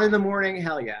 Devon in the morning,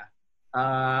 hell yeah.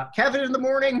 Kevin in the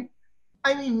morning,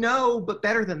 I mean, no, but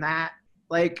better than that.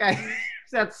 Like,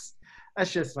 that's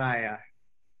just my.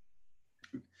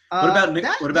 What about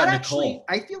Nicole? Actually,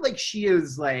 I feel like she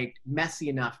is, like, messy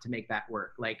enough to make that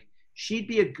work. Like, she'd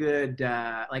be a good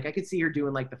like, I could see her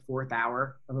doing, like, the 4th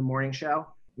hour of a morning show.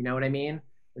 You know what I mean?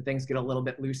 Where things get a little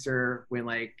bit looser when,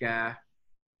 like, the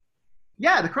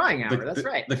crying hour. That's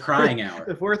right. The crying hour.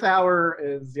 The 4th hour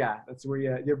is that's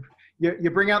where you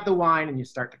bring out the wine and you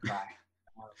start to cry.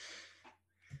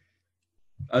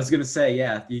 I was gonna say,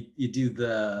 you do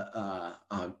the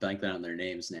I'm blanking on their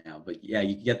names now, but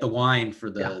you get the wine for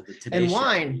the Today and Show.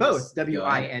 Wine, both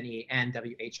WINE and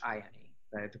WHINE.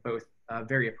 They're both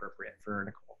very appropriate for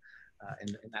Nicole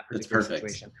in that particular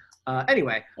situation.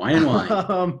 Anyway, wine and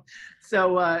wine.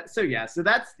 So that's so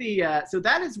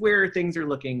that is where things are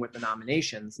looking with the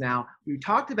nominations. Now, we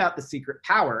talked about the secret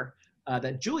power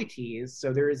that Julie teased.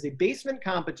 So there is a basement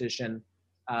competition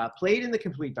played in the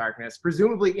complete darkness,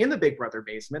 presumably in the Big Brother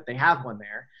basement. They have one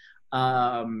there.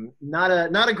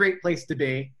 Not a great place to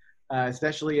be,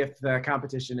 especially if the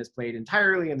competition is played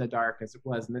entirely in the dark, as it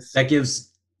was in this. That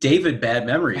gives David bad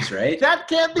memories, right? That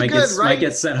can't be good, right? Might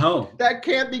get sent home. That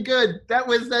can't be good. That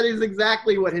is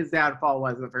exactly what his downfall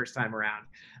was the first time around.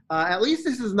 At least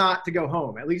this is not to go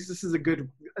home. At least this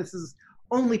is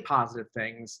only positive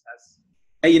things.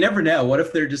 Hey, you never know. What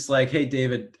if they're just like, hey,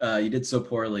 David, you did so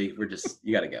poorly.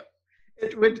 You got to go.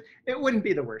 It wouldn't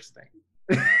be the worst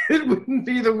thing. It wouldn't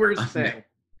be the worst thing.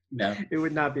 No. It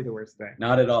would not be the worst thing.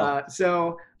 Not at all.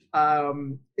 So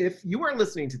if you are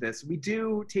listening to this, we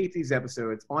do tape these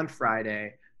episodes on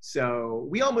Friday. So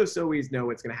we almost always know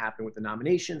what's going to happen with the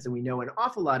nominations, and we know an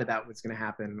awful lot about what's going to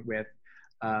happen with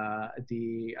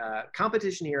the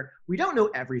competition here. We don't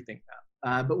know everything,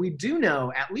 though. But we do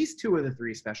know at least 2 of the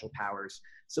 3 special powers.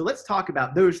 So let's talk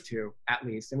about those 2 at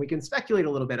least, and we can speculate a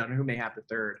little bit on who may have the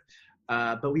 3rd.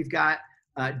 But we've got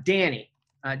Danny.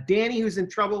 Danny, who's in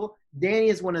trouble. Danny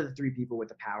is one of the 3 people with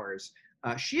the powers.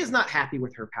 She is not happy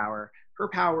with her power. Her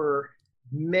power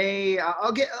may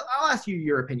I'll ask you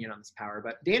your opinion on this power,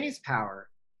 but Danny's power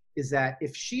is that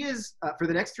if she is for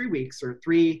the next 3 weeks or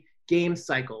 3 game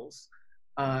cycles,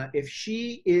 if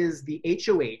she is the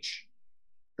HOH,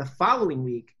 the following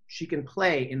week she can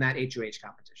play in that HOH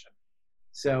competition.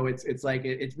 So it's like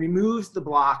it removes the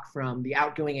block from the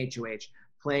outgoing HOH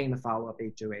playing the follow-up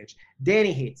HOH.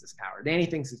 Danny hates this power. Danny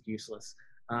thinks it's useless,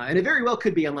 and it very well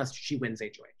could be unless she wins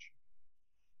HOH.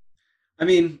 I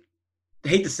mean, I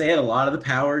hate to say it, a lot of the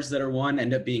powers that are won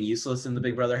end up being useless in the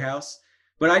Big Brother house,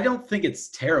 but I don't think it's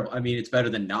terrible. I mean, it's better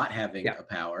than not having a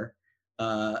power.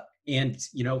 And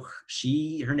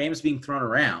her name is being thrown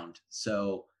around,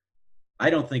 so I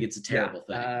don't think it's a terrible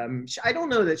thing. I don't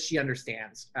know that she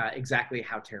understands exactly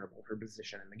how terrible her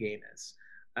position in the game is.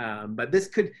 But this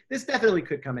definitely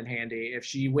could come in handy if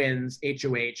she wins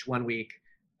HOH one week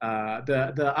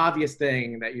The obvious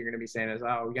thing that you're going to be saying is,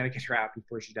 oh, we got to get her out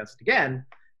before she does it again,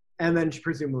 and then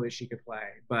presumably she could play.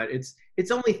 But it's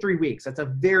only 3 weeks. That's a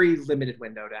very limited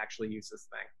window to actually use this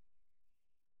thing.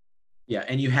 Yeah,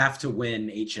 and you have to win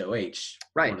HOH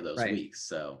one of those right. weeks.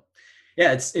 So,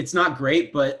 yeah, it's not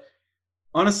great, but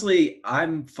honestly,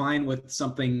 I'm fine with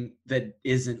something that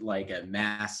isn't like a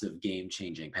massive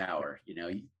game-changing power. You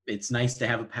know, it's nice to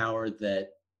have a power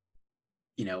that,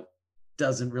 you know,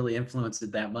 doesn't really influence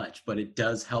it that much, but it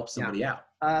does help somebody out.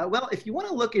 Well, if you want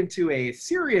to look into a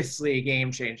seriously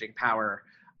game-changing power,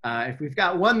 if we've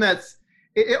got one that's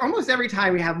almost every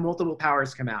time we have multiple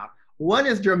powers come out, one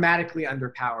is dramatically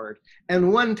underpowered,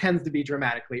 and one tends to be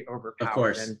dramatically overpowered. Of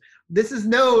course. And this is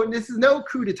no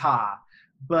coup d'etat,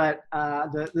 but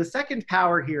the second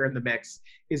power here in the mix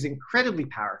is incredibly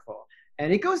powerful,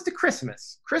 and it goes to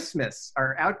Christmas. Christmas,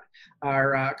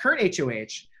 our current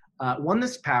HOH, won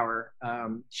this power.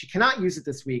 She cannot use it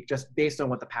this week just based on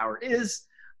what the power is,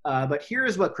 but here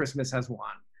is what Christmas has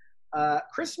won.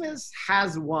 Christmas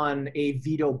has won a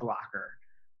veto blocker.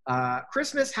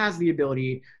 Christmas has the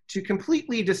ability to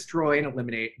completely destroy and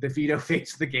eliminate the veto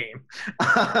phase of the game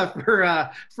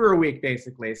for a week,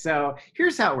 basically. So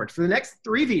here's how it works. For the next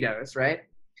 3 vetoes, right,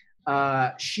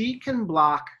 she can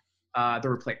block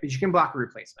she can block a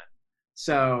replacement.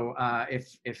 So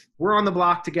if we're on the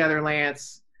block together,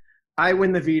 Lance, I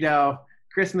win the veto,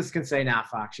 Christmas can say, nah,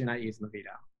 Fox, you're not using the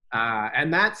veto.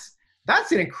 And that's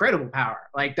an incredible power.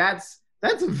 Like that's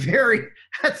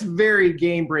very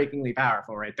game-breakingly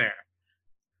powerful right there.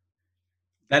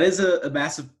 That is a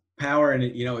massive power, and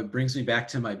it brings me back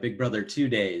to my Big Brother 2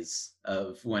 days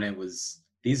of when it was,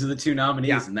 these are the 2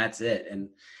 nominees, and that's it. And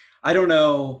I don't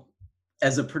know,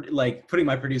 as putting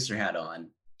my producer hat on,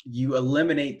 you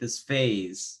eliminate this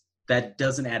phase that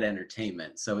doesn't add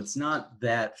entertainment, so it's not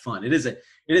that fun. It is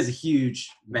a huge,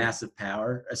 massive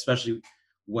power, especially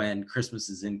when Christmas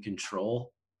is in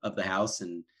control of the house,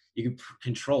 and you can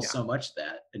control so much of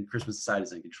that, and Christmas side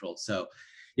is in control. So,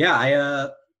 yeah,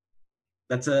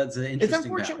 that's an interesting. It's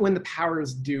unfortunate when the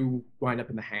powers do wind up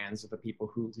in the hands of the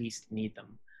people who least need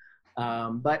them.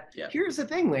 But here's the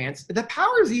thing, Lance. The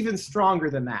power is even stronger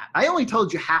than that. I only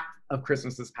told you half of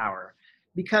Christmas's power,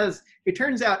 because it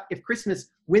turns out if Christmas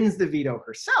wins the veto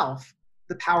herself,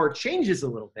 the power changes a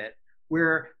little bit,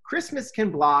 where Christmas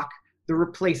can block the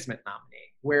replacement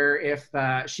nominee, where if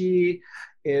she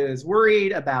is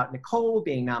worried about Nicole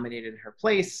being nominated in her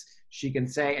place, she can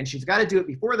say, and she's got to do it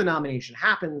before the nomination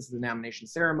happens, the nomination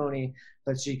ceremony,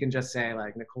 but she can just say,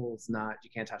 like, Nicole's not, you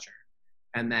can't touch her.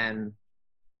 And then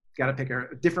got to pick a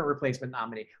different replacement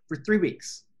nominee for 3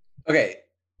 weeks. Okay,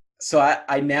 so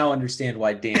I now understand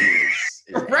why Danny is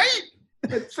right?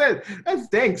 That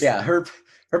stinks. Yeah, her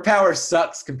power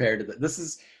sucks compared to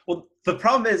this. The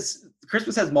problem is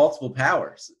Christmas has multiple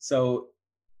powers. So,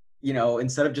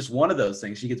 instead of just one of those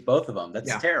things, she gets both of them.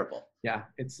 That's terrible. Yeah,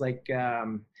 it's like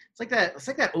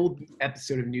that old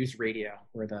episode of News Radio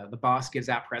where the boss gives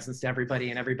out presents to everybody,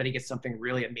 and everybody gets something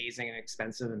really amazing and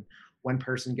expensive, and one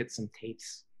person gets some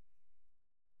tapes.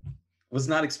 Was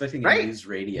not expecting a News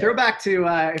Radio. Throw back to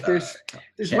if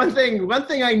there's one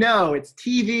thing I know, it's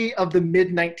TV of the mid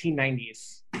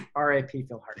 1990s. R.I.P.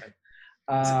 Phil Hartman.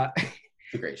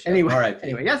 It's a great show.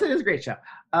 Anyway, yes, it is a great show.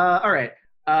 All right.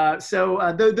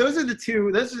 So those are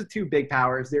the two big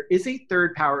powers. There is a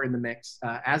third power in the mix.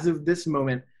 As of this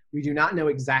moment, we do not know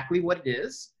exactly what it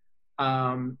is.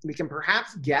 We can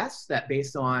perhaps guess that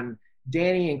based on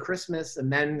Danny and Christmas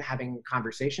and then having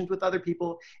conversations with other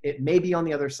people, it may be on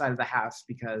the other side of the house,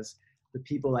 because the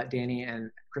people that Danny and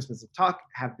Christmas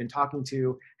have been talking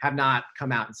to have not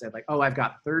come out and said, like, oh, I've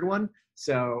got the third one.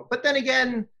 So, but then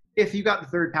again, if you got the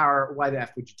third power, why the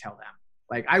F would you tell them?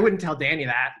 Like, I wouldn't tell Danny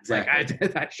that. Exactly.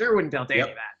 Like, I sure wouldn't tell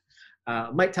Danny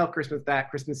that. Might tell Christmas that.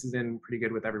 Christmas is in pretty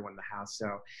good with everyone in the house.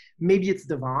 So maybe it's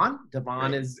Devon.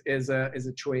 Devon is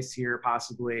a choice here,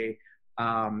 possibly.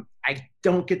 I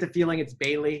don't get the feeling it's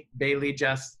Bailey. Bailey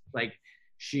just, like,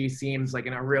 she seems like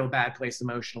in a real bad place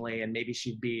emotionally, and maybe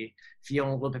she'd be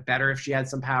feeling a little bit better if she had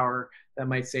some power that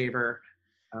might save her.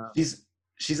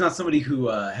 She's not somebody who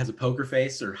has a poker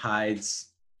face or hides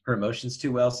her emotions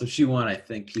too well, so she won. I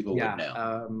think people would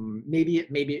know. Maybe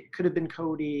it could have been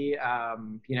Cody.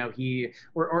 He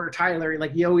or Tyler.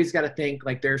 Like, you always got to think,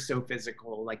 like, they're so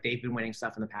physical. Like, they've been winning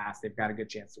stuff in the past. They've got a good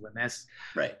chance to win this.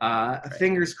 Right.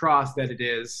 Fingers crossed that it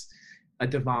is a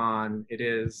Devon. It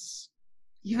is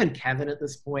even Kevin at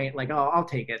this point. Like, oh, I'll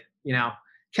take it.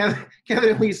 Kevin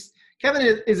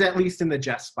is at least in the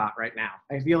just spot right now.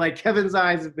 I feel like Kevin's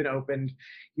eyes have been opened.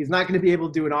 He's not going to be able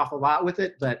to do an awful lot with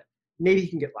it, but maybe he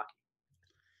can get lucky.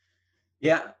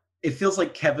 Yeah, it feels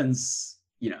like Kevin's,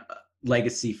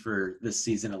 legacy for this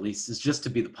season, at least, is just to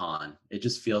be the pawn. It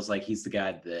just feels like he's the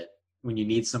guy that when you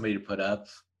need somebody to put up,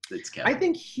 it's Kevin. I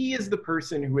think he is the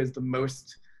person who is the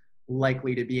most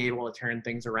likely to be able to turn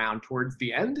things around towards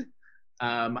the end.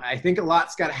 I think a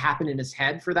lot's got to happen in his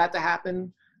head for that to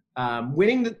happen.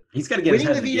 He's got to get his head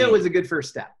winning the veto is a good first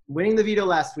step. Winning the veto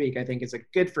last week, I think, is a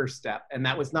good first step, and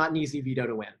that was not an easy veto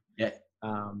to win. Yeah.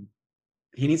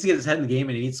 He needs to get his head in the game,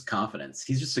 and he needs confidence.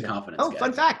 He's just a confidence guy.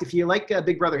 Fun fact: if you like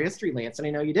Big Brother history, Lance, and I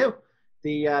know you do,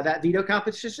 that veto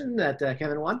competition that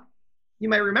Kevin won, you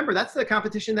might remember that's the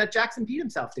competition that Jackson beat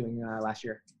himself doing last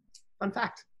year. Fun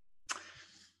fact.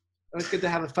 It was good to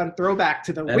have a fun throwback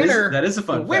to the winner. That is a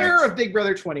fun fact. Winner of Big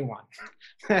Brother 21.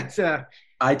 That's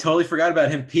I totally forgot about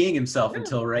him peeing himself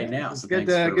until right now. It's so good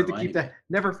to keep that.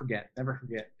 Never forget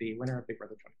the winner of Big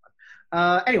Brother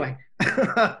 21. Anyway,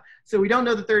 so we don't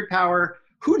know the third power.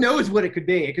 Who knows what it could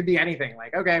be? It could be anything.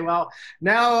 Like, okay, well,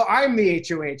 now I'm the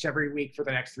HOH every week for the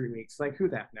next 3 weeks. Like, who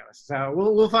the heck knows? So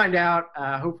we'll find out.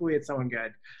 Hopefully it's someone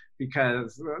good,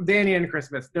 because Danny and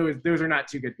Christmas, those are not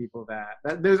two good people.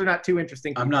 Those are not two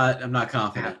interesting people. I'm not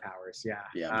confident. Powers, yeah.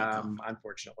 Yeah.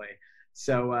 Unfortunately.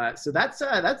 So that's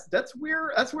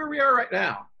where we are right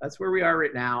now. That's where we are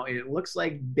right now. It looks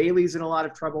like Bailey's in a lot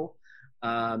of trouble.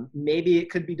 Maybe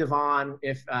it could be Devon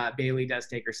if Bailey does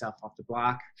take herself off the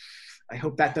block. I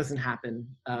hope that doesn't happen.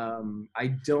 I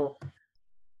don't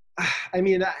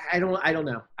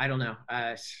know.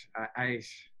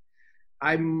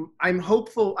 I'm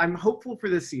hopeful. I'm hopeful for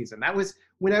this season. That was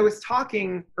when I was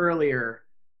talking earlier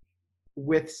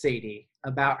with Sadie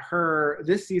about her.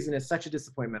 This season is such a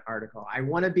disappointment article. I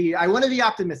want to be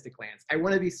optimistic, Lance. I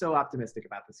want to be so optimistic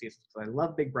about the season because I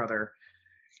love Big Brother,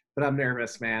 but I'm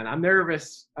nervous, man. I'm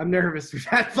nervous. We've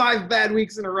had 5 bad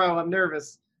weeks in a row. I'm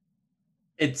nervous.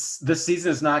 This season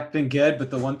has not been good,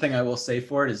 but the one thing I will say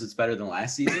for it is it's better than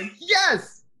last season.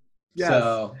 Yes.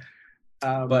 So,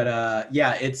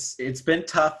 it's been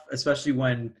tough, especially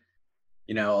when,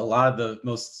 a lot of the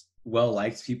most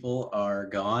well-liked people are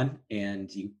gone, and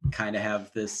you kind of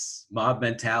have this mob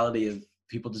mentality of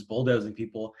people just bulldozing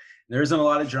people. There isn't a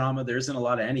lot of drama. There isn't a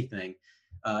lot of anything.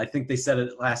 I think they said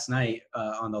it last night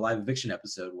on the live eviction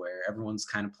episode where everyone's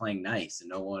kind of playing nice and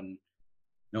no one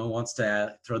wants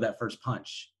to throw that first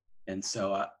punch. And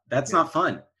so that's not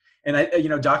fun. And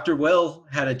Dr. Will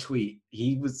had a tweet.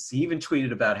 He even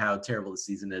tweeted about how terrible the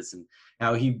season is and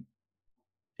how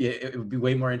it would be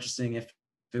way more interesting if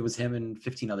it was him and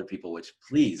 15 other people, which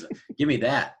please give me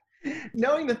that.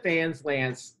 Knowing the fans,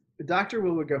 Lance, Dr.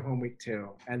 Will would go home week 2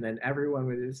 and then everyone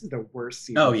this is the worst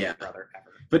season of Big Brother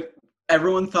ever. But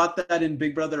everyone thought that in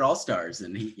Big Brother All-Stars,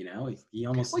 and he should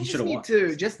have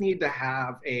won. Just need to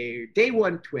have a day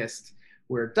 1 twist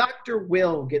where Dr.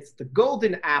 Will gets the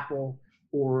golden apple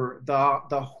or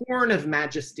the horn of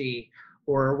majesty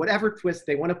or whatever twist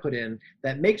they want to put in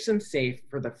that makes him safe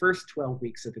for the first 12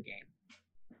 weeks of the game.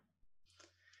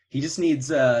 He just needs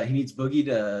Boogie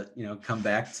to come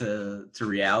back to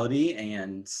reality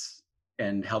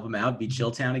and help him out, be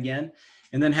Chilltown again,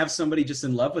 and then have somebody just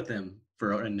in love with him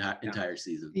for an entire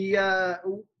season.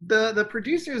 The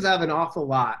producers have an awful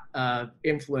lot of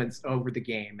influence over the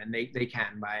game, and they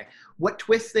can by what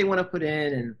twists they want to put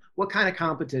in and what kind of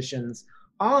competitions.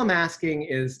 All I'm asking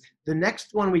is the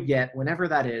next one we get, whenever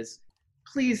that is,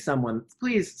 please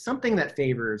something that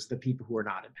favors the people who are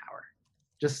not in power.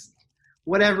 Just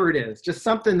whatever it is, just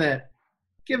something that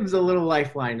gives a little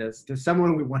lifeline to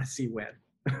someone we want to see win.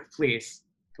 Please.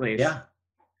 Yeah.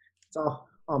 It's all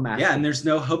massive. Yeah, and there's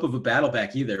no hope of a battle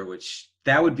back either, which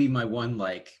that would be my one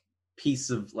little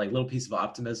piece of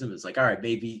optimism. Is like, all right,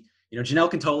 maybe Janelle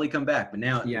can totally come back, but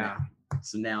now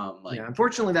so now I'm like,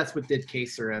 unfortunately that's what did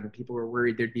Kaser, and people were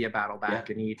worried there'd be a battle back,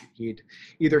 and he'd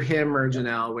either him or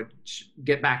Janelle would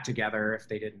get back together if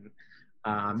they didn't.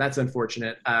 That's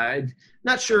unfortunate.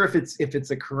 Not sure if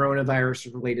it's a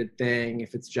coronavirus related thing,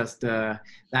 if it's just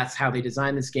that's how they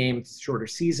designed this game. It's a shorter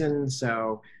season,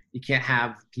 so you can't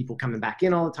have people coming back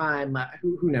in all the time.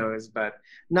 Who knows? But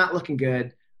not looking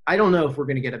good. I don't know if we're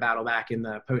going to get a battle back in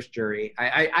the post jury.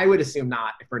 I would assume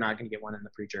not, if we're not going to get one in the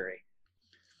pre jury.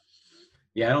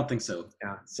 Yeah, I don't think so.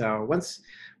 Yeah. So once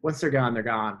they're gone,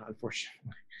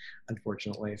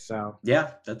 unfortunately. So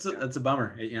yeah, that's a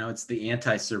bummer. It's the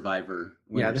anti-survivor.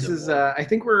 Yeah, this is. I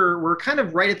think we're kind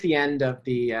of right at the end of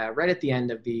the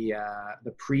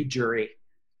pre-jury,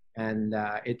 and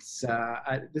this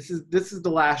is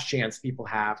the last chance people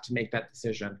have to make that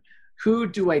decision. Who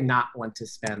do I not want to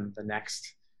spend the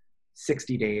next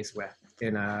 60 days with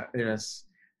in a Sounds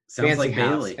fancy like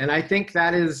house? Bailey. And I think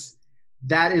that is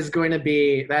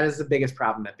the biggest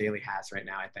problem that Bailey has right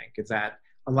now. I think is that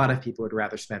a lot of people would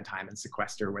rather spend time in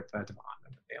sequester with Devon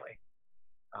than with Bailey.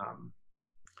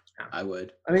 Yeah. I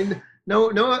would. I mean, no,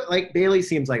 like Bailey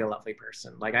seems like a lovely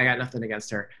person. Like I got nothing against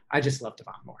her. I just love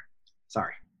Devon more.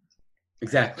 Sorry.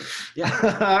 Exactly.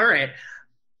 Yeah. All right.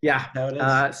 Yeah. How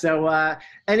it is. So,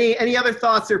 any other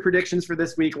thoughts or predictions for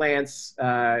this week, Lance?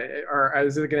 Or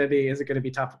is it going to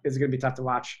be tough? Is it going to be tough to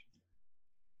watch?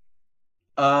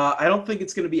 I don't think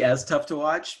it's going to be as tough to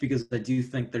watch because I do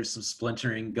think there's some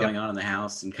splintering going on in the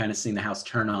house, and kind of seeing the house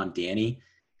turn on Danny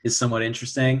is somewhat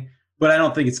interesting. But I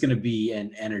don't think it's going to be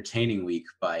an entertaining week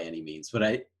by any means. But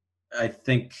I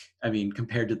think, I mean,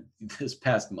 compared to this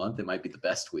past month, it might be the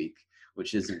best week,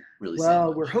 which isn't really.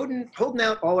 Well, we're holding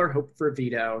out all our hope for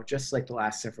veto, just like the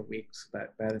last several weeks,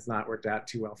 but that has not worked out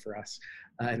too well for us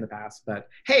in the past. But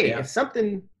hey, if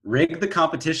something, rig the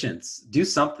competitions, do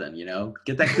something,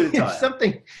 get that coup d'etat.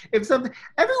 if something,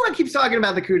 everyone keeps talking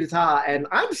about the coup d'etat, and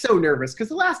I'm so nervous because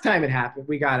the last time it happened,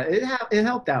 we got it. It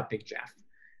helped out Big Jeff.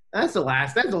 That's the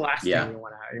last thing you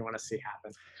want to see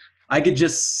happen. I could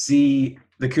just see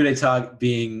the coup d'etat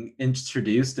being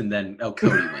introduced, and then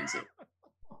Cody wins it.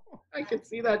 I could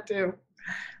see that too.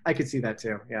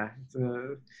 Yeah, it's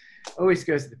always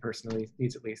goes to the person who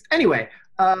needs it least. Anyway,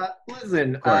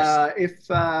 listen, if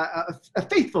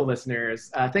faithful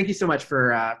listeners, thank you so much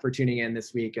for tuning in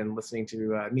this week and listening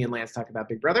to me and Lance talk about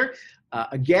Big Brother.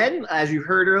 Again, as you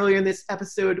heard earlier in this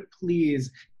episode,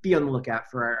 please be on the lookout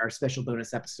for our special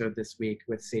bonus episode this week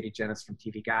with Sadie Jennis from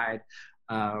TV Guide,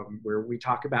 where we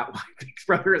talk about why Big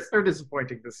Brother is so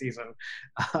disappointing this season.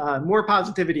 More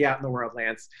positivity out in the world,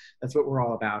 Lance. That's what we're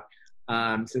all about.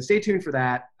 So stay tuned for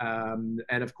that. And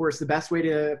of course, the best way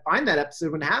to find that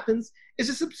episode when it happens is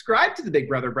to subscribe to the Big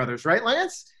Brother Brothers, right,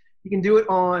 Lance? You can do it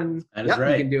on,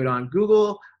 right. You can do it on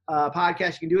Google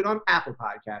Podcast. You can do it on Apple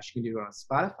Podcast. You can do it on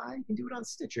Spotify. You can do it on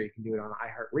Stitcher. You can do it on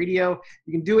iHeartRadio.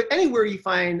 You can do it anywhere you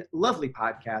find lovely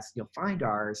podcasts. You'll find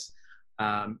ours.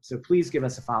 So please give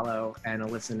us a follow and a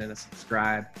listen and a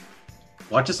subscribe.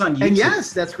 Watch us on YouTube. And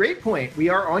yes, that's a great point. We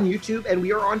are on YouTube and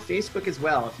we are on Facebook as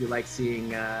well. If you like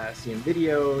seeing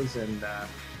videos and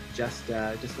just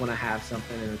want to have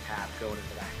something in a tab going in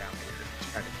the background here.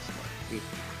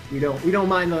 We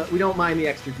don't mind the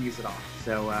extra views at all.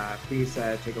 So please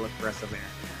take a look for us on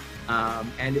there.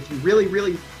 And if you really,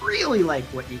 really, really like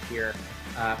what you hear,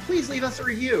 please leave us a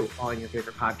review on your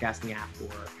favorite podcasting app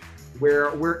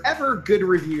or wherever good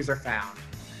reviews are found.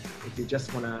 If you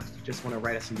just wanna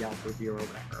write us a Yelp review or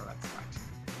whatever, that's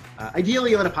fine.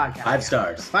 Ideally on a podcast. 5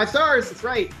 stars. 5 stars. That's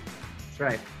right.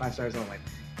 5 stars only.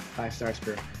 5 stars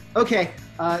crew. Okay.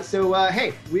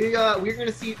 Hey, we're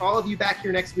gonna see all of you back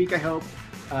here next week. I hope.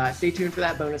 Stay tuned for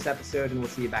that bonus episode, and we'll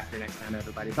see you back here next time,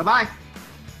 everybody. Bye-bye.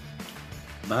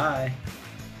 Bye.